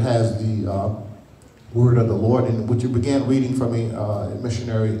missionary has the word of the Lord. And would you begin reading for me,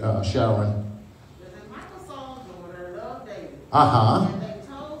 missionary Sharon? Michael Saul's daughter loved David. And they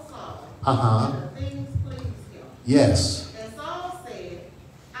told Saul that the things pleased him. Yes. And Saul said,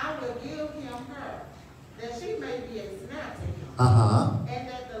 I will give him her, that she may be a snare to him. And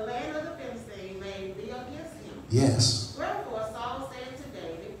that the land of the Philistines may be against him. Yes. Wherefore Saul said to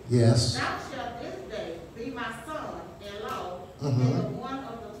David, yes. Thou shalt this day be my son-in-law, and the one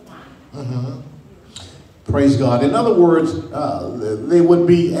of the swine. Praise God. In other words, they would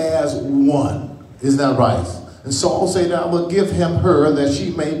be as one. Isn't that right? And Saul said, I will give him her that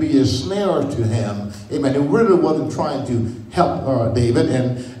she may be a snare to him. Amen. He really wasn't trying to help David,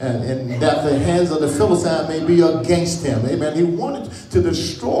 and that the hands of the Philistines may be against him. Amen. He wanted to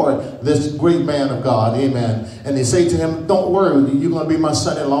destroy this great man of God. Amen. And they say to him, don't worry, you're going to be my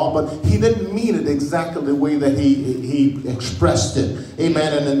son-in-law. But he didn't mean it exactly the way that he expressed it.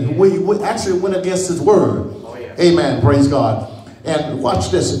 Amen. And then he actually went against his word. Amen. Praise God. And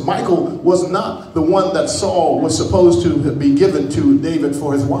watch this. Michael was not the one that Saul was supposed to be given to David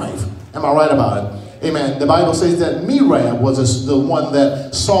for his wife. Am I right about it? Amen. The Bible says that Miriam was the one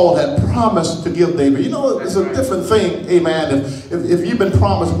that Saul had promised to give David. You know, it's a different thing, amen, if you've been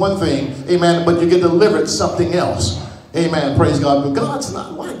promised one thing, amen, but you get delivered something else. Amen. Praise God. But God's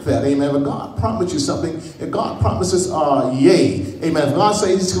not like that. Amen. But God promised you something. If God promises yea. Amen. If God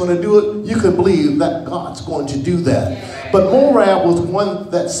says he's going to do it, you can believe that God's going to do that. But Moab was one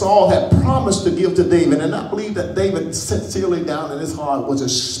that Saul had promised to give to David. And I believe that David sincerely down in his heart was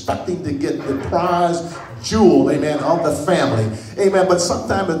expecting to get the prize jewel, amen, of the family. Amen. But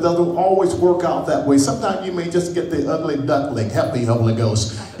sometimes it doesn't always work out that way. Sometimes you may just get the ugly duckling. Help me, Holy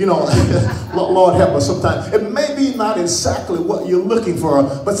Ghost. You know, Lord help us sometimes. It may be not exactly what you're looking for,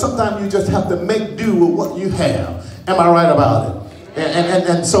 but sometimes you just have to make do with what you have. Am I right about it?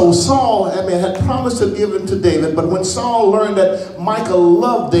 And so Saul, had promised to give him to David, but when Saul learned that Micah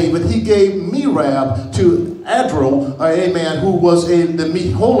loved David, he gave Merab to Adriel, amen, who was the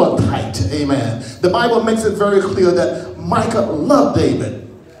Meholatite, amen. The Bible makes it very clear that Micah loved David.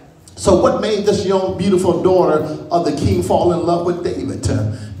 So what made this young, beautiful daughter of the king fall in love with David?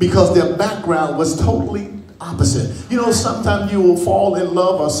 Because their background was totally opposite. You know, sometimes you will fall in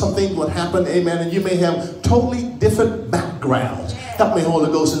love or something will happen, amen, and you may have totally different backgrounds. Help me,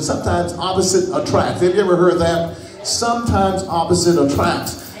 Holy Ghost. And sometimes opposite attracts. Have you ever heard that? Sometimes opposite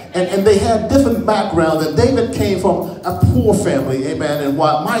attracts. And they had different backgrounds. And David came from a poor family, amen, and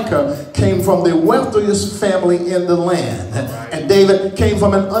while Micah came from the wealthiest family in the land. And David came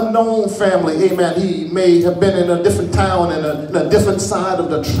from an unknown family, amen. He may have been in a different town in a different side of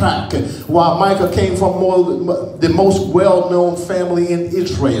the track, while Micah came from the most well-known family in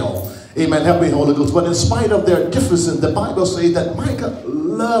Israel. Amen. Help me, Holy Ghost. But in spite of their differences, the Bible says that Micah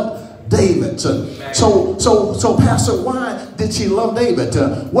loved David. So Pastor, why did she love David?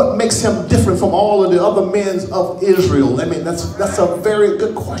 What makes him different from all of the other men of Israel? I mean, that's a very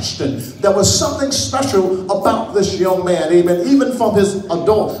good question. There was something special about this young man, amen, even from his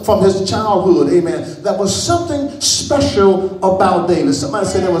childhood, amen. There was something special about David. Somebody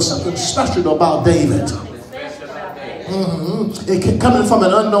said there was something special about David. Coming from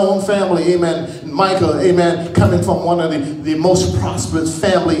an unknown family, amen. Micah, amen, coming from one of the most prosperous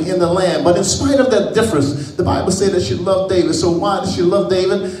family in the land. But in spite of that difference, the Bible said that she loved David. So why did she love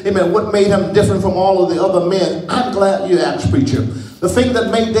David? Amen. What made him different from all of the other men? I'm glad you asked, preacher. The thing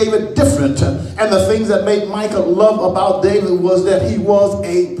that made David different and the things that made Micah love about David was that he was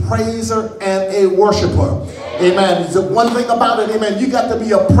a praiser and a worshiper. Amen. The one thing about it, amen, you got to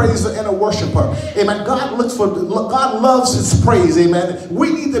be a praiser and a worshiper. Amen. God loves his praise. Amen.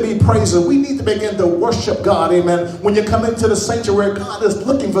 We need to be praisers. We need to begin to worship God. Amen. When you come into the sanctuary, God is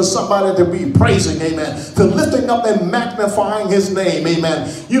looking for somebody to be praising. Amen. To lifting up and magnifying his name.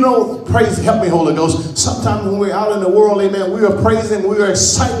 Amen. You know, praise, help me, Holy Ghost. Sometimes when we're out in the world, amen, we are praising, we are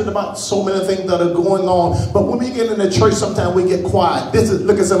excited about so many things that are going on. But when we get in the church, sometimes we get quiet.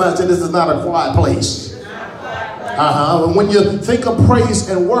 Look at somebody and say, this is not a quiet place. And when you think of praise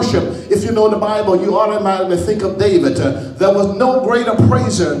and worship, if you know the Bible, you automatically think of David. There was no greater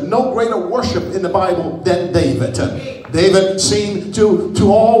praiser, no greater worship in the Bible than David. David seemed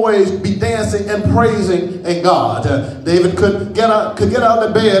to always be dancing and praising in God. David could get out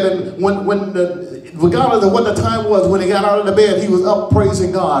of bed, and regardless of what the time was, when he got out of the bed, he was up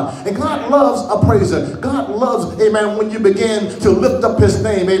praising God. And God loves a praiser. God loves, amen, when you begin to lift up his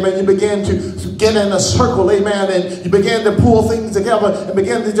name, amen, you begin to get in a circle, amen, and you begin to pull things together and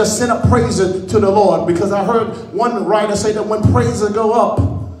begin to just send up praises to the Lord. Because I heard one writer say that when praises go up,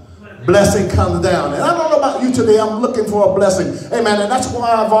 blessing comes down. And I don't know about you today, I'm looking for a blessing. Amen. And that's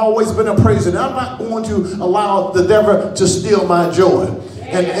why I've always been a praiser. And I'm not going to allow the devil to steal my joy.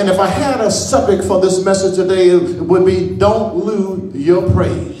 And if I had a subject for this message today, it would be, don't lose your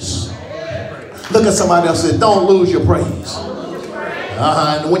praise. Look at somebody else and say, don't lose your praise.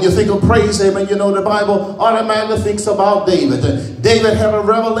 And when you think of praise, amen, you know the Bible automatically thinks about David. David had a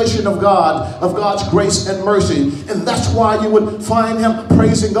revelation of God, of God's grace and mercy. And that's why you would find him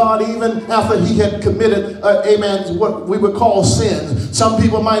praising God even after he had committed, amen, what we would call sins. Some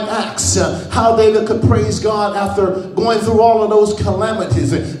people might ask how David could praise God after going through all of those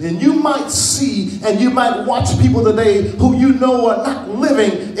calamities. And you might see and you might watch people today who you know are not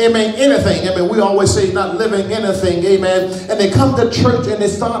living, amen, anything. Amen, we always say not living anything, amen. And they come to church and they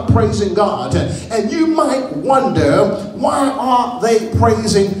start praising God. And you might wonder, why are they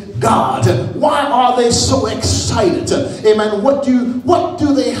praising God? Why are they so excited? Amen. What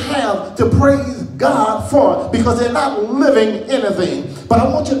do they have to praise God for? Because they're not living anything. But I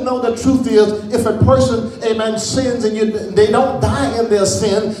want you to know the truth is, if a person, amen, sins and they don't die in their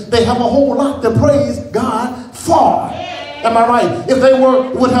sin, they have a whole lot to praise God for. Am I right? If they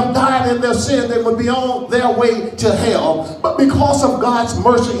would have died in their sin, they would be on their way to hell. But because of God's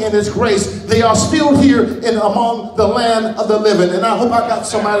mercy and his grace, they are still here among the land of the living. And I hope I got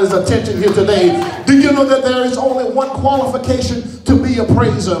somebody's attention here today. Do you know that there is only one qualification to be a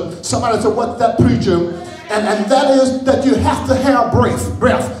praiser? Somebody said, what's that, preacher? And that is that you have to have breath.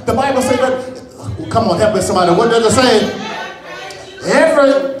 The Bible says that, come on, help me somebody. What does it say?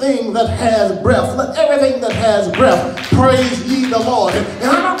 Everything that has breath, let everything that has breath praise ye the Lord. And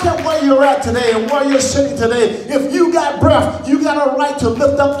I don't care where you're at today and where you're sitting today. If you got breath, you got a right to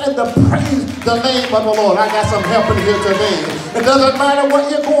lift up and to praise the name of the Lord. I got some help in here today. It doesn't matter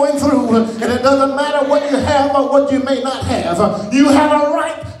what you're going through, and it doesn't matter what you have or what you may not have. You have a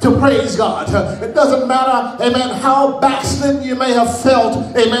right to praise God. It doesn't matter, amen, how backslidden you may have felt,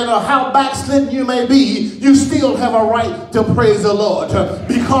 amen, or how backslidden you may be, you still have a right to praise the Lord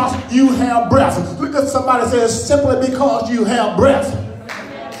because you have breath. Look at somebody say, simply because you have breath.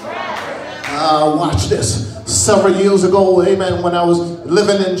 Watch this. Several years ago, amen, when I was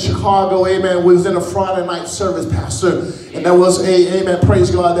living in Chicago, amen, we was in a Friday night service, pastor, and there was amen, praise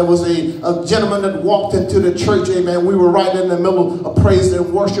God, there was a gentleman that walked into the church, amen. We were right in the middle of praise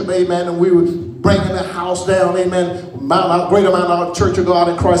and worship, amen, and we were bringing the house down, amen. A great amount of Church of God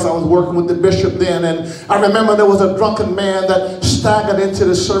in Christ. I was working with the bishop then, and I remember there was a drunken man that staggered into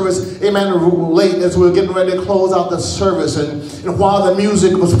the service, amen, late as we were getting ready to close out the service, and while the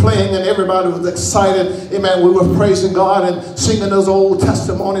music was playing and everybody was excited, amen, we were praising God and singing those old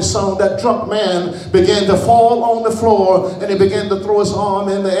testimony songs. That drunk man began to fall on the floor, and he began to throw his arm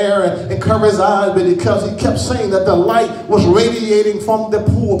in the air and cover his eyes, but because he kept saying that the light was radiating from the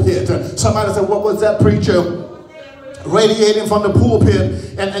pulpit. Somebody said, what was that, preacher? Radiating from the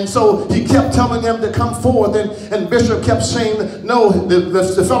pulpit, and so he kept telling them to come forth, and Bishop kept saying, no,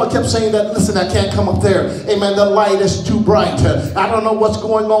 the fellow kept saying that, listen, I can't come up there, amen, the light is too bright, I don't know what's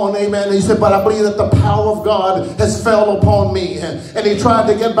going on, amen, and he said, but I believe that the power of God has fell upon me, and he tried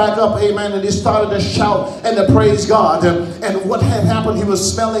to get back up, amen, and he started to shout and to praise God, and what had happened, he was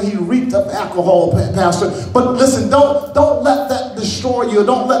smelling, he reeked of alcohol, pastor, but listen, don't let that destroy you,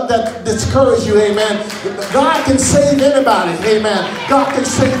 don't let that discourage you, amen. God can save anybody, amen. God can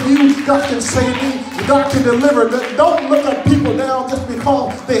save you, God can save me, God can deliver. Don't look at people down just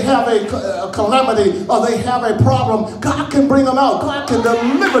because they have a calamity or they have a problem. God can bring them out, God can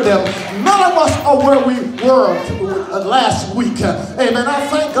deliver them. None of us are where we were last week, amen. I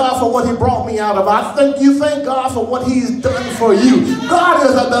thank God for what he brought me out of. I thank God for what he's done for you. God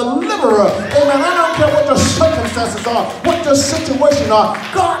is a deliverer, amen. I don't care what your circumstances are, what your situation are.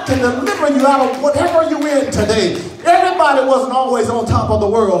 God can deliver you out of whatever you're in today. Everybody wasn't always on top of the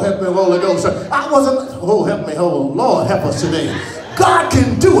world. Help me, Holy Ghost. I wasn't, oh, help me, oh, Lord, help us today. God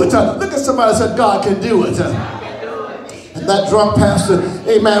can do it. Look at somebody and say, God can do it. And that drunk pastor,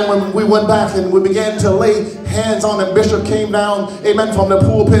 amen, when we went back and we began to lay hands on him, Bishop came down, amen, from the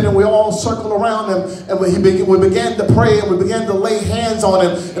pulpit, and we all circled around him, and we began to pray, and we began to lay hands on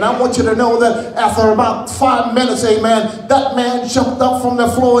him. And I want you to know that after about 5 minutes, amen, that man jumped up from the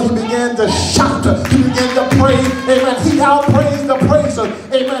floor, he began to shout, he began to pray, amen, he outpraised the praiser,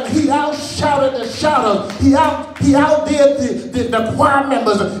 amen, he outshouted the shouters, he outdid the choir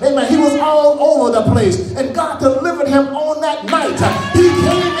members, amen, he was all over the place, and God delivered him on that night. He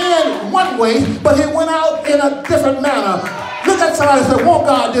came in one way, but he went out in a different manner. Look at somebody and say, won't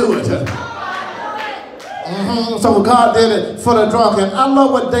God do it? So God did it for the drunk. And I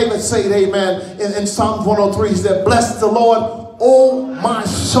love what David said, amen, in Psalm 103. He said, bless the Lord, O my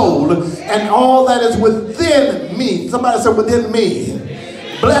soul, and all that is within me. Somebody said, within me.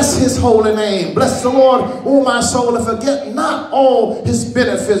 Bless his holy name. Bless the Lord, O my soul, and forget not all his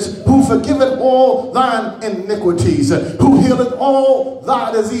benefits, who forgiveth all thine iniquities, who healeth all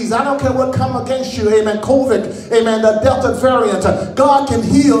thy disease. I don't care what come against you, amen, COGIC, amen, the Delta variant. God can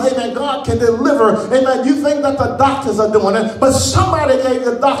heal, amen, God can deliver, amen. You think that the doctors are doing it, but somebody gave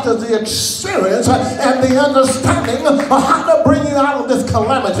the doctors the experience and the understanding of how to bring you out of this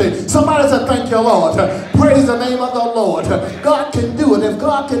calamity. Somebody said, thank you, Lord. Praise the name of the Lord. God can do it. If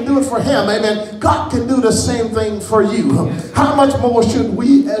God can do it for him, amen, God can do the same thing for you. How much more should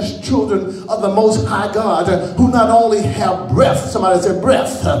we as children of the Most High God, who not only have breath, somebody said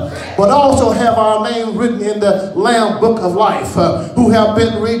breath, but also have our name written in the Lamb Book of Life, who have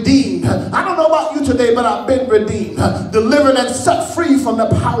been redeemed. I don't know about you today, but I've been redeemed, delivered and set free from the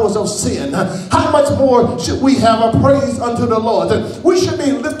powers of sin. How much more should we have a praise unto the Lord? We should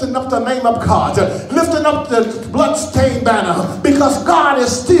be lifting up the name of God, lifting up the blood-stained banner, because God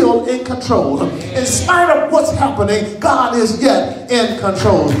is still in control. In spite of what's happening, God is yet in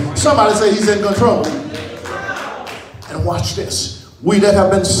control. Somebody say he's in control. And And watch this. We that have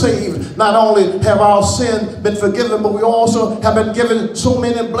been saved, not only have our sin been forgiven, but we also have been given so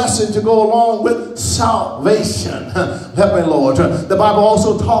many blessings to go along with salvation. Help me, Lord. The Bible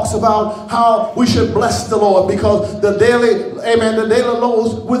also talks about how we should bless the Lord because the daily, amen, the daily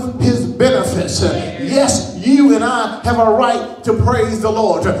loads with his benefits. Yes, you and I have a right to praise the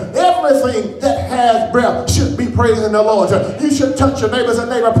Lord. Everything that has breath should be praising the Lord. You should touch your neighbors and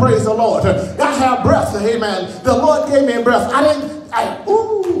neighbor, praise the Lord. I have breath, amen. The Lord gave me breath.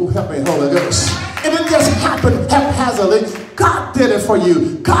 Help me, Holy Ghost. It didn't just happen haphazardly. God did it for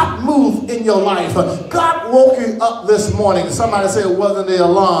you. God moved in your life. God woke you up this morning. Somebody said it wasn't the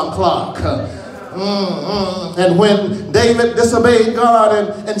alarm clock. And when David disobeyed God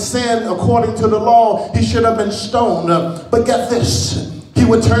and sinned according to the law, he should have been stoned. But get this. He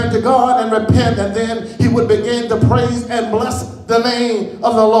would turn to God and repent, and then he would begin to praise and bless the name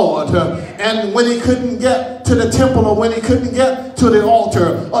of the Lord. And when he couldn't get to the temple, or when he couldn't get to the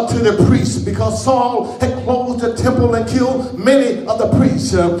altar or to the priest, because Saul had closed the temple and killed many of the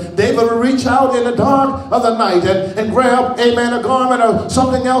priests, David would reach out in the dark of the night and grab, amen, a garment or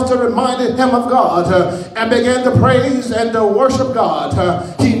something else that reminded him of God, and began to praise and to worship God.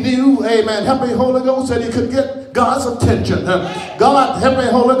 He knew, amen, help me, Holy Ghost, that he could get God's attention. God, help me,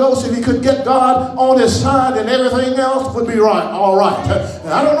 Holy Ghost, if he could get God on his side, and everything else would be right, all right.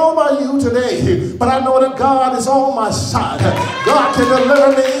 I don't know about you today, but I know that God is on my side. God can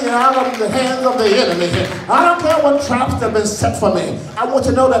deliver me out of the hands of the enemy. I don't care what traps have been set for me. I want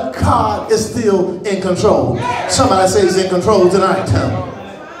to know that God is still in control. Somebody say he's in control tonight.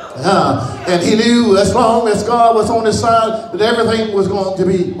 And he knew as long as God was on his side that everything was going to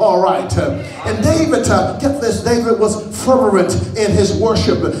be all right. And David, get this, David was fervent in his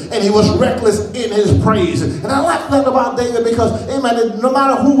worship and he was reckless in his praise. And I like that about David because, amen, no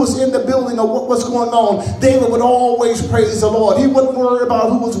matter who was in the building or what was going on, David would always praise the Lord. He wouldn't worry about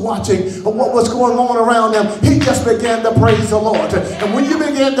who was watching or what was going on around him. He just began to praise the Lord. And when you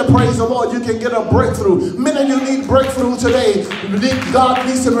begin to praise the Lord, you can get a breakthrough. Many of you need breakthrough today. God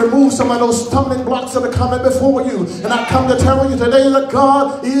needs to remove some of those stumbling blocks that are coming before you. And I come to tell you today that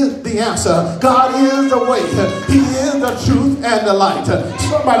God is the answer. God is the way. He is the truth and the light.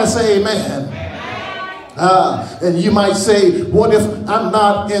 Somebody say amen. And you might say, what if I'm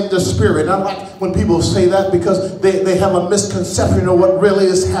not in the spirit? I like when people say that because they have a misconception of what really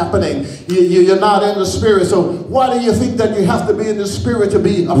is happening. You're not in the spirit. So why do you think that you have to be in the spirit to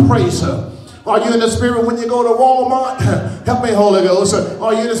be a praiser? Are you in the spirit when you go to Walmart? Help me, Holy Ghost.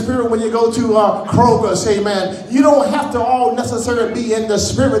 Are you in the spirit when you go to Kroger's? Amen. You don't have to all necessarily be in the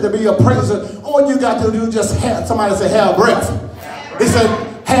spirit to be a praiser. All you got to do is just have, somebody say, have breath. He said,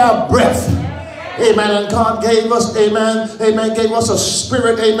 have breath. Amen. And God gave us, amen, gave us a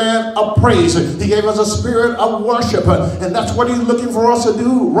spirit, amen, of praise. He gave us a spirit of worship. And that's what he's looking for us to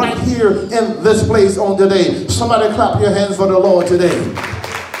do right here in this place on today. Somebody clap your hands for the Lord today.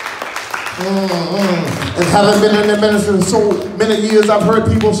 And having been in the ministry so many years, I've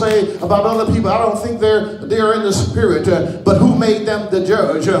heard people say about other people, I don't think they're in the spirit, but who made them the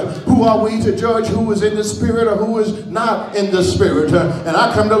judge? Who are we to judge who is in the spirit or who is not in the spirit? And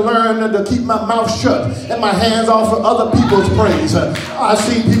I come to learn to keep my mouth shut and my hands off of other people's praise. I've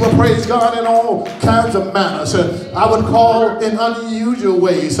seen people praise God in all kinds of manners. I would call in unusual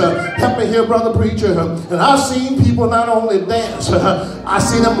ways. Help me here, brother preacher. And I've seen people not only dance, I've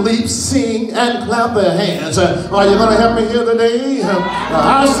seen them leap, sing, and clap their hands. Are you going to help me here today?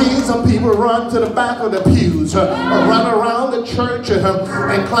 I've seen some people run to the back of the pews, run around the church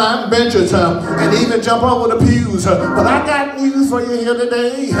and climb benches and even jump over the pews. But I got news for you here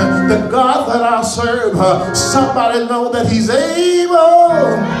today. The God that I serve, somebody know that he's able.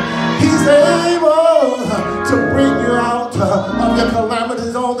 He's able to bring you out of your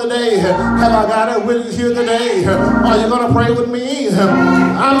calamities on the day. Have I got it with you here today? Are you going to pray with me?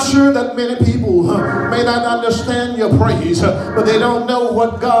 I'm sure that many people may not understand your praise, but they don't know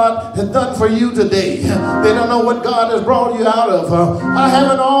what God has done for you today. They don't know what God has brought you out of. I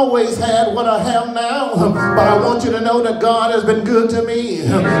haven't always had what I have now, but I want you to know that God has been good to me.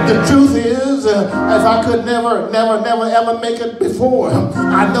 The truth is, if I could never ever make it before,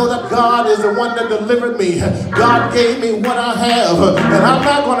 I know that God is the one that delivered me. God gave me what I have, and I'm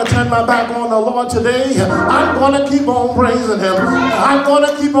not going to turn my back on the Lord today. I'm going to keep on praising him. I'm going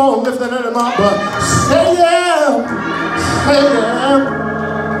to keep on lifting him up. Say yeah. Say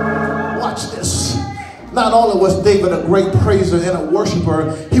yeah. Watch this. Not only was David a great praiser and a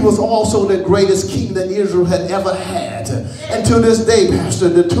worshiper, he was also the greatest king that Israel had ever had. And to this day, Pastor,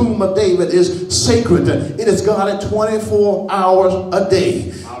 the tomb of David is sacred. It is guarded 24 hours a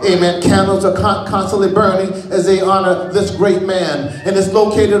day. Amen. Candles are constantly burning as they honor this great man. And it's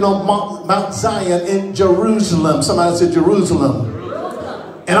located on Mount Zion in Jerusalem. Somebody said Jerusalem.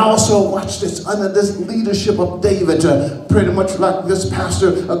 And also, watch this, under this leadership of David, pretty much like this pastor,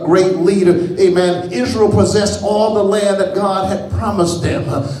 a great leader, amen, Israel possessed all the land that God had promised them.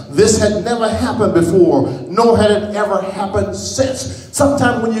 This had never happened before, nor had it ever happened since.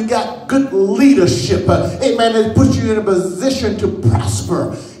 Sometimes when you got good leadership, amen, it puts you in a position to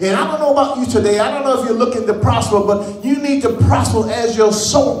prosper. And I don't know about you today. I don't know if you're looking to prosper, but you need to prosper as your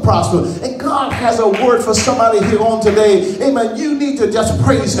soul prospers. And God has a word for somebody here on today. Amen. You need to just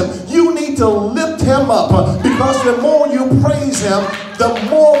praise him. You need to lift him up, because the more you praise him, the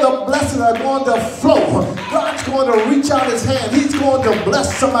more the blessings are going to flow. God's going to reach out his hand. He's going to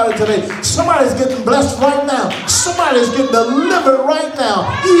bless somebody today. Somebody's getting blessed right now. Somebody's getting delivered right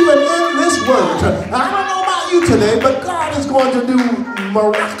now, even in this word. I don't know about you today, but God is going to do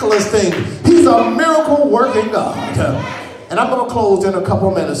miraculous things. He's a miracle working God. And I'm going to close in a couple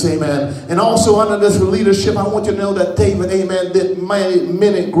of minutes, amen. And also under this leadership, I want you to know that David, amen, did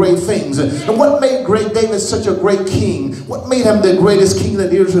many great things. And what made David such a great king? What made him the greatest king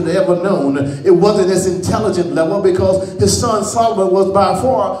that Israel had ever known? It wasn't his intelligent level, because his son Solomon was by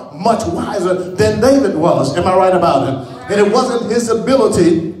far much wiser than David was. Am I right about it? And it wasn't his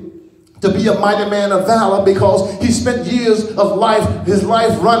ability to be a mighty man of valor, because he spent years of his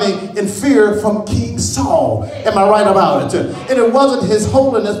life running in fear from King Saul. Am I right about it? And it wasn't his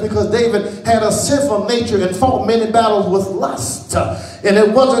holiness, because David had a sinful nature and fought many battles with lust. And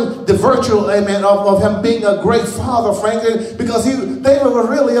it wasn't the virtue, amen, of him being a great father, frankly, because David was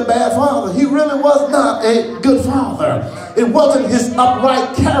really a bad father. He really was not a good father. It wasn't his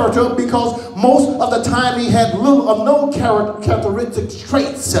upright character, because most of the time he had little or no characteristic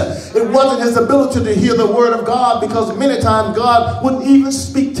traits. It wasn't his ability to hear the word of God, because many times God wouldn't even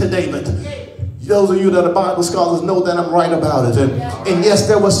speak to David. Those of you that are Bible scholars know that I'm right about it. And yes,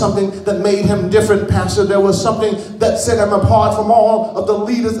 there was something that made him different, Pastor. There was something that set him apart from all of the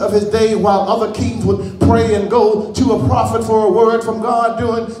leaders of his day. While other kings would pray and go to a prophet for a word from God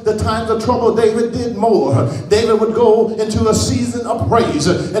during the times of trouble, David did more. David would go into a season of praise.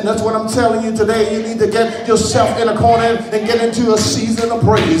 And that's what I'm telling you today. You need to get yourself in a corner and get into a season of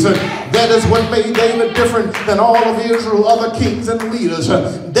praise. That is what made David different than all of Israel, other kings and leaders.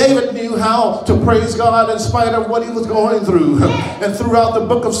 David knew how to praise God in spite of what he was going through. And throughout the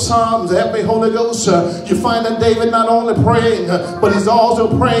book of Psalms, help me Holy Ghost, you find that David not only praying, but he's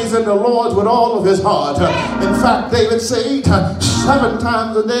also praising the Lord with all of his heart. In fact, David said 7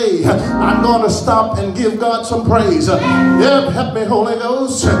 times a day, I'm going to stop and give God some praise. Yep, help me Holy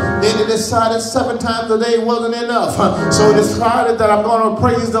Ghost. Then he decided 7 times a day wasn't enough. So he decided that I'm going to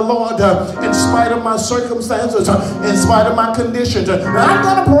praise the Lord in spite of my circumstances, in spite of my conditions. I'm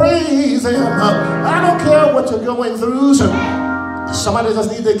going to praise him. I don't care what you're going through. Somebody just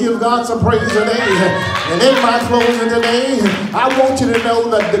need to give God some praise today. And in my closing today, I want you to know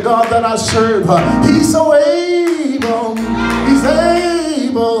that the God that I serve, he's so able. He's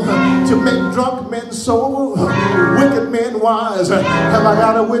able to make drunk men sober, wicked men wise. Have I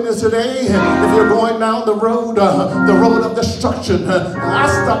got a witness today? If you're going down the road of destruction, I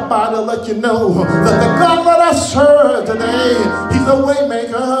stop by to let you know that the God that I serve today, he's a way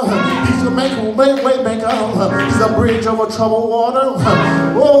maker. He's a way maker. He's a bridge over troubled water.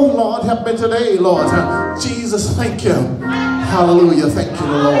 Oh, Lord, help me today, Lord. Jesus, thank you. Hallelujah. Thank you,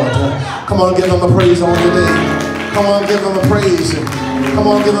 Lord. Come on, give him a praise on today. Come on, give him a praise. Come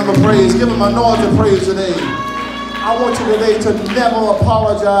on, give him a praise. Give him a noisy praise today. I want you today to never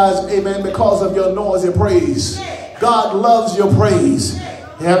apologize, amen, because of your noisy praise. God loves your praise.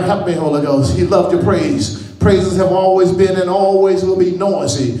 Help me, Holy Ghost. He loved your praise. Praises have always been and always will be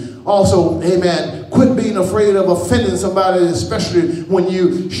noisy. Also, amen, quit being afraid of offending somebody, especially when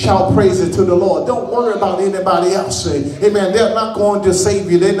you shout praises to the Lord. Don't worry about anybody else. Amen. They're not going to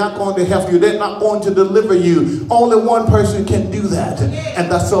save you. They're not going to help you. They're not going to deliver you. Only one person can do that,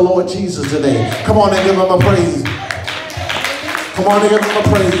 and that's the Lord Jesus today. Come on and give him a praise. Come on and give him a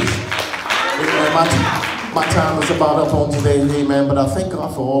praise. Amen. My time is about up on today, amen. But I thank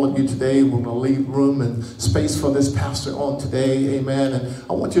God for all of you today. We're going to leave room and space for this pastor on today, amen. And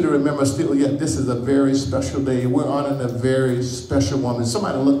I want you to remember still yet this is a very special day. We're honoring a very special woman.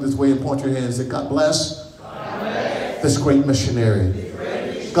 Somebody look this way and point your hand and say, God bless this great missionary.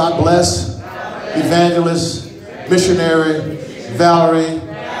 God bless evangelist, missionary, Valerie,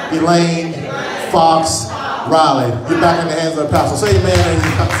 Elaine, Fox Riley. Get back in the hands of the pastor. Say amen and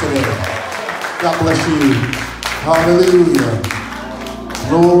you come today. God bless you. Hallelujah.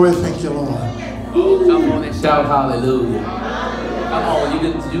 Glory, thank you, Lord. Come on and shout hallelujah. Come on,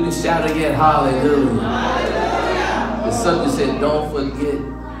 you can shout again, hallelujah. The subject said, don't forget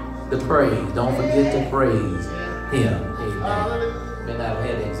the praise. Don't forget to praise him. Amen. May not have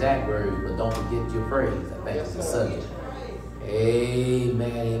had the exact words, but don't forget your praise. I think it's the subject.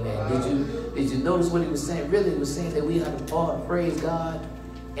 Amen, amen. Did you notice what he was saying? Really, he was saying that we have to praise God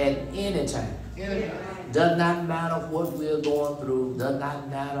at any time. Does not matter what we're going through. Does not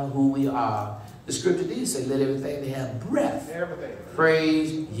matter who we are. The scripture did say, let everything that have breath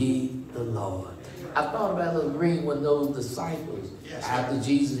praise ye the Lord. I thought about a little green when those disciples, after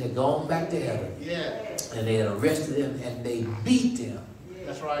Jesus had gone back to heaven, and they had arrested him and they beat them.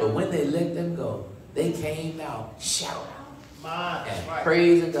 That's right. But when they let them go, they came out shouting and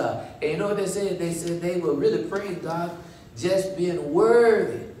praising God. And you know what they said? They said they were really praising God just being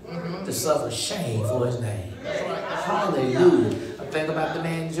worthy to suffer shame for his name. That's right. Hallelujah. I think about the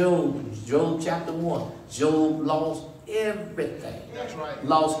man Job. Job chapter 1. Job lost everything. That's right.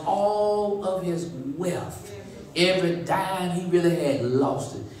 Lost all of his wealth. Every dime he really had,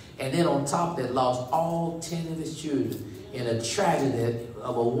 lost it. And then on top of that, lost all 10 of his children in a tragedy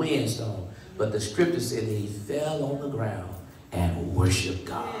of a windstorm. But the scripture said that he fell on the ground and worshiped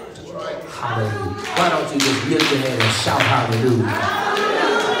God. That's right. Hallelujah. Why don't you just lift your hand and shout hallelujah?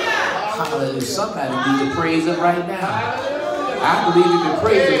 Hallelujah. Somebody need to praise him right now. I believe if you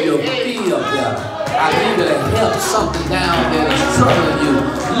praise him, you'll be up there. I believe it'll help something down there that's troubling you.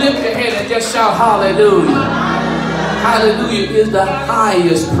 Lift your hand and just shout hallelujah. Hallelujah is the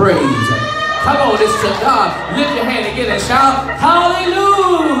highest praise. Come on, it's to God. Lift your hand again and shout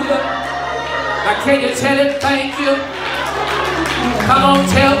hallelujah. Now can you tell him thank you? Come on,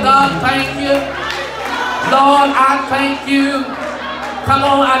 tell God thank you. Lord, I thank you. Come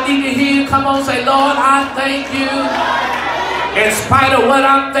on, I need to hear you. Come on, say, Lord, I thank you. In spite of what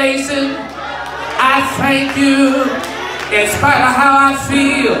I'm facing, I thank you. In spite of how I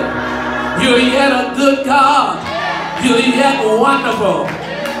feel, you're yet a good God. You're yet wonderful.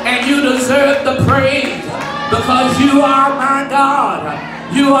 And you deserve the praise because you are my God.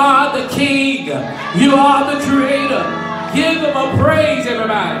 You are the King. You are the Creator. Give him a praise,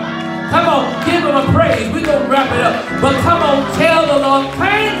 everybody. Come on, give him a praise. We're going to wrap it up. But come on, tell the Lord,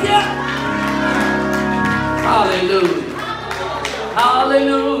 thank you. Hallelujah.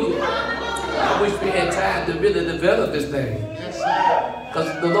 Hallelujah. I wish we had time to really develop this thing.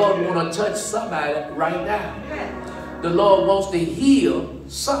 Because the Lord wants to touch somebody right now. The Lord wants to heal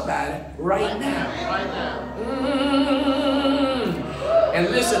somebody right now. And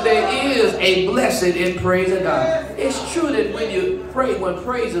listen, there is a blessing in praising God. It's true that when you pray, when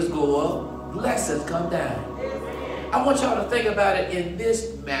praises go up, blessings come down. I want y'all to think about it in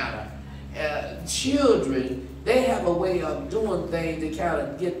this manner. Children, they have a way of doing things to kind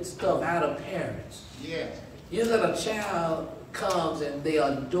of get stuff out of parents. Yes. You let a child comes and they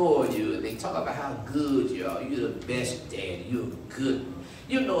adore you and they talk about how good you are. You're the best daddy. You're good.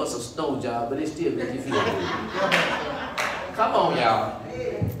 You know it's a snow job, but it still makes you feel good. Come on, y'all.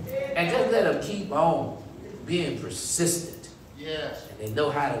 And just let them keep on being persistent. Yes. And they know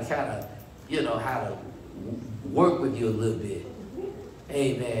how to kind of, you know, how to work with you a little bit.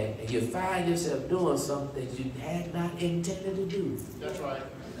 Amen. And you find yourself doing something that you had not intended to do. That's right.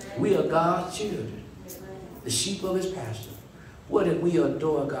 We are God's children, the sheep of his pasture. What if we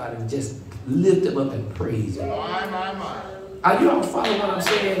adore God and just lift him up and praise him? My. Are you all following what I'm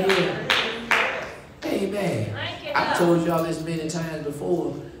saying here? Amen. I've told y'all this many times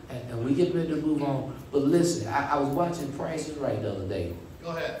before, and we get ready to move on. But listen, I was watching Price is Right the other day. Go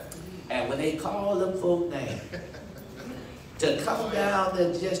ahead. And when they call them folk names, to come down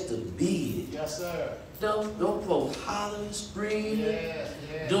there just to be it. Yes, sir. Don't folks hollering, screaming,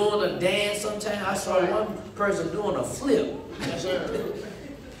 doing a dance sometimes. I saw one person doing a flip. Yes, sir.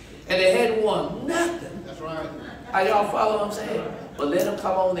 And they hadn't won nothing. That's right. Are y'all follow what I'm saying? But let them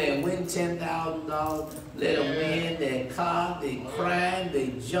come on there and win $10,000. Let them win their car. They crying,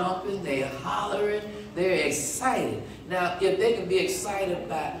 they jumping, they hollering. They're excited. Now, if they can be excited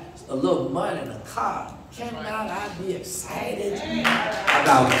by a little money in a car, cannot I be excited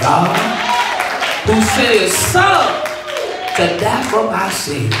about God who sent his son to die for my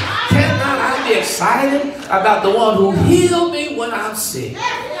sin? Cannot I be excited about the one who healed me when I'm sick,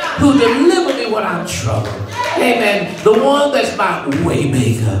 who delivered me when I'm troubled? Amen. The one that's my way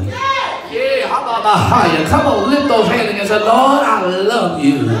maker. Yeah, how about the higher? Come on, lift those hands and say, Lord, I love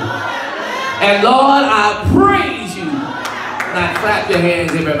you. And Lord, I praise you. Now clap your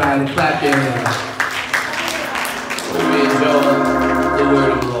hands, everybody. Clap your hands. So we enjoy the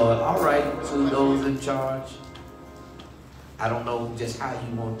word of the Lord. All right, to those in charge. I don't know just how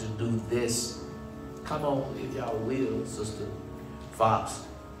you want to do this. Come on, if y'all will, Sister Fox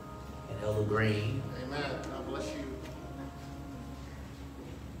and Elder Green. Amen. God bless you.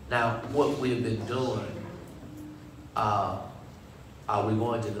 Now, what we've been doing, are we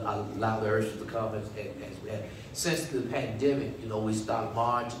going to allow the ushers to come as we have? Since the pandemic, you know, we stopped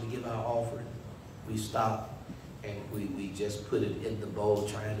marching to give our offering. We stopped and we just put it in the bowl,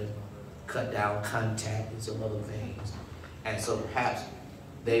 trying to cut down contact and some other things. And so perhaps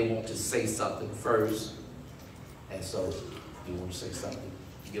they want to say something first. And so you want to say something,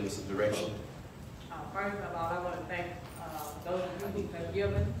 give us some direction. First of all, I want to thank those of you who have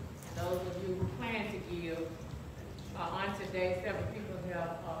given, and those of you who plan to give. On today, several people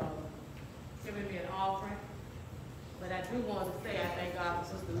have given me an offering. But I do want to say I thank God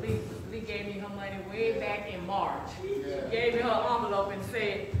for Sister Lee. Sister Lee gave me her money way back in March. She gave me her envelope and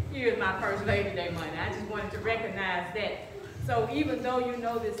said, here's my First Lady Day money. I just wanted to recognize that. So even though you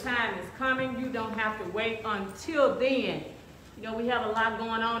know this time is coming, you don't have to wait until then. You know, we have a lot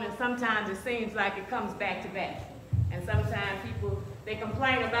going on, and sometimes it seems like it comes back to back. And sometimes people, they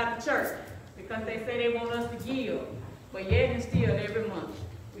complain about the church because they say they want us to give. But yet and still, every month,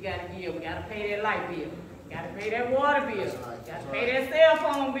 we got to give. We got to pay that light bill. We got to pay that water bill. We got to pay that cell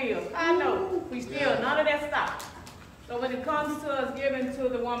phone bill. I know, we still, none of that stops. So when it comes to us giving to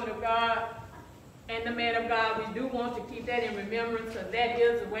the woman of God and the man of God, we do want to keep that in remembrance, because that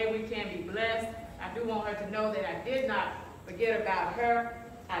is the way we can be blessed. I do want her to know that I did not forget about her.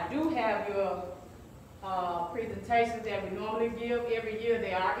 I do have your presentations that we normally give every year.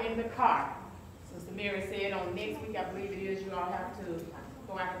 They are in the car. Sister Mary said on next week, I believe it is, you all have to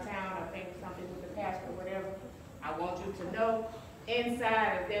go out of town, I think something with the pastor or whatever. I want you to know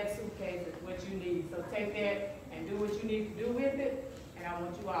inside of that suitcase is what you need. So take that and do what you need to do with it. And I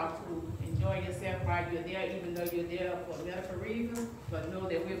want you all to enjoy yourself while you're there, even though you're there for medical reasons, but know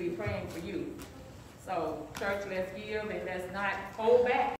that we'll be praying for you. So church, let's give and let's not hold back.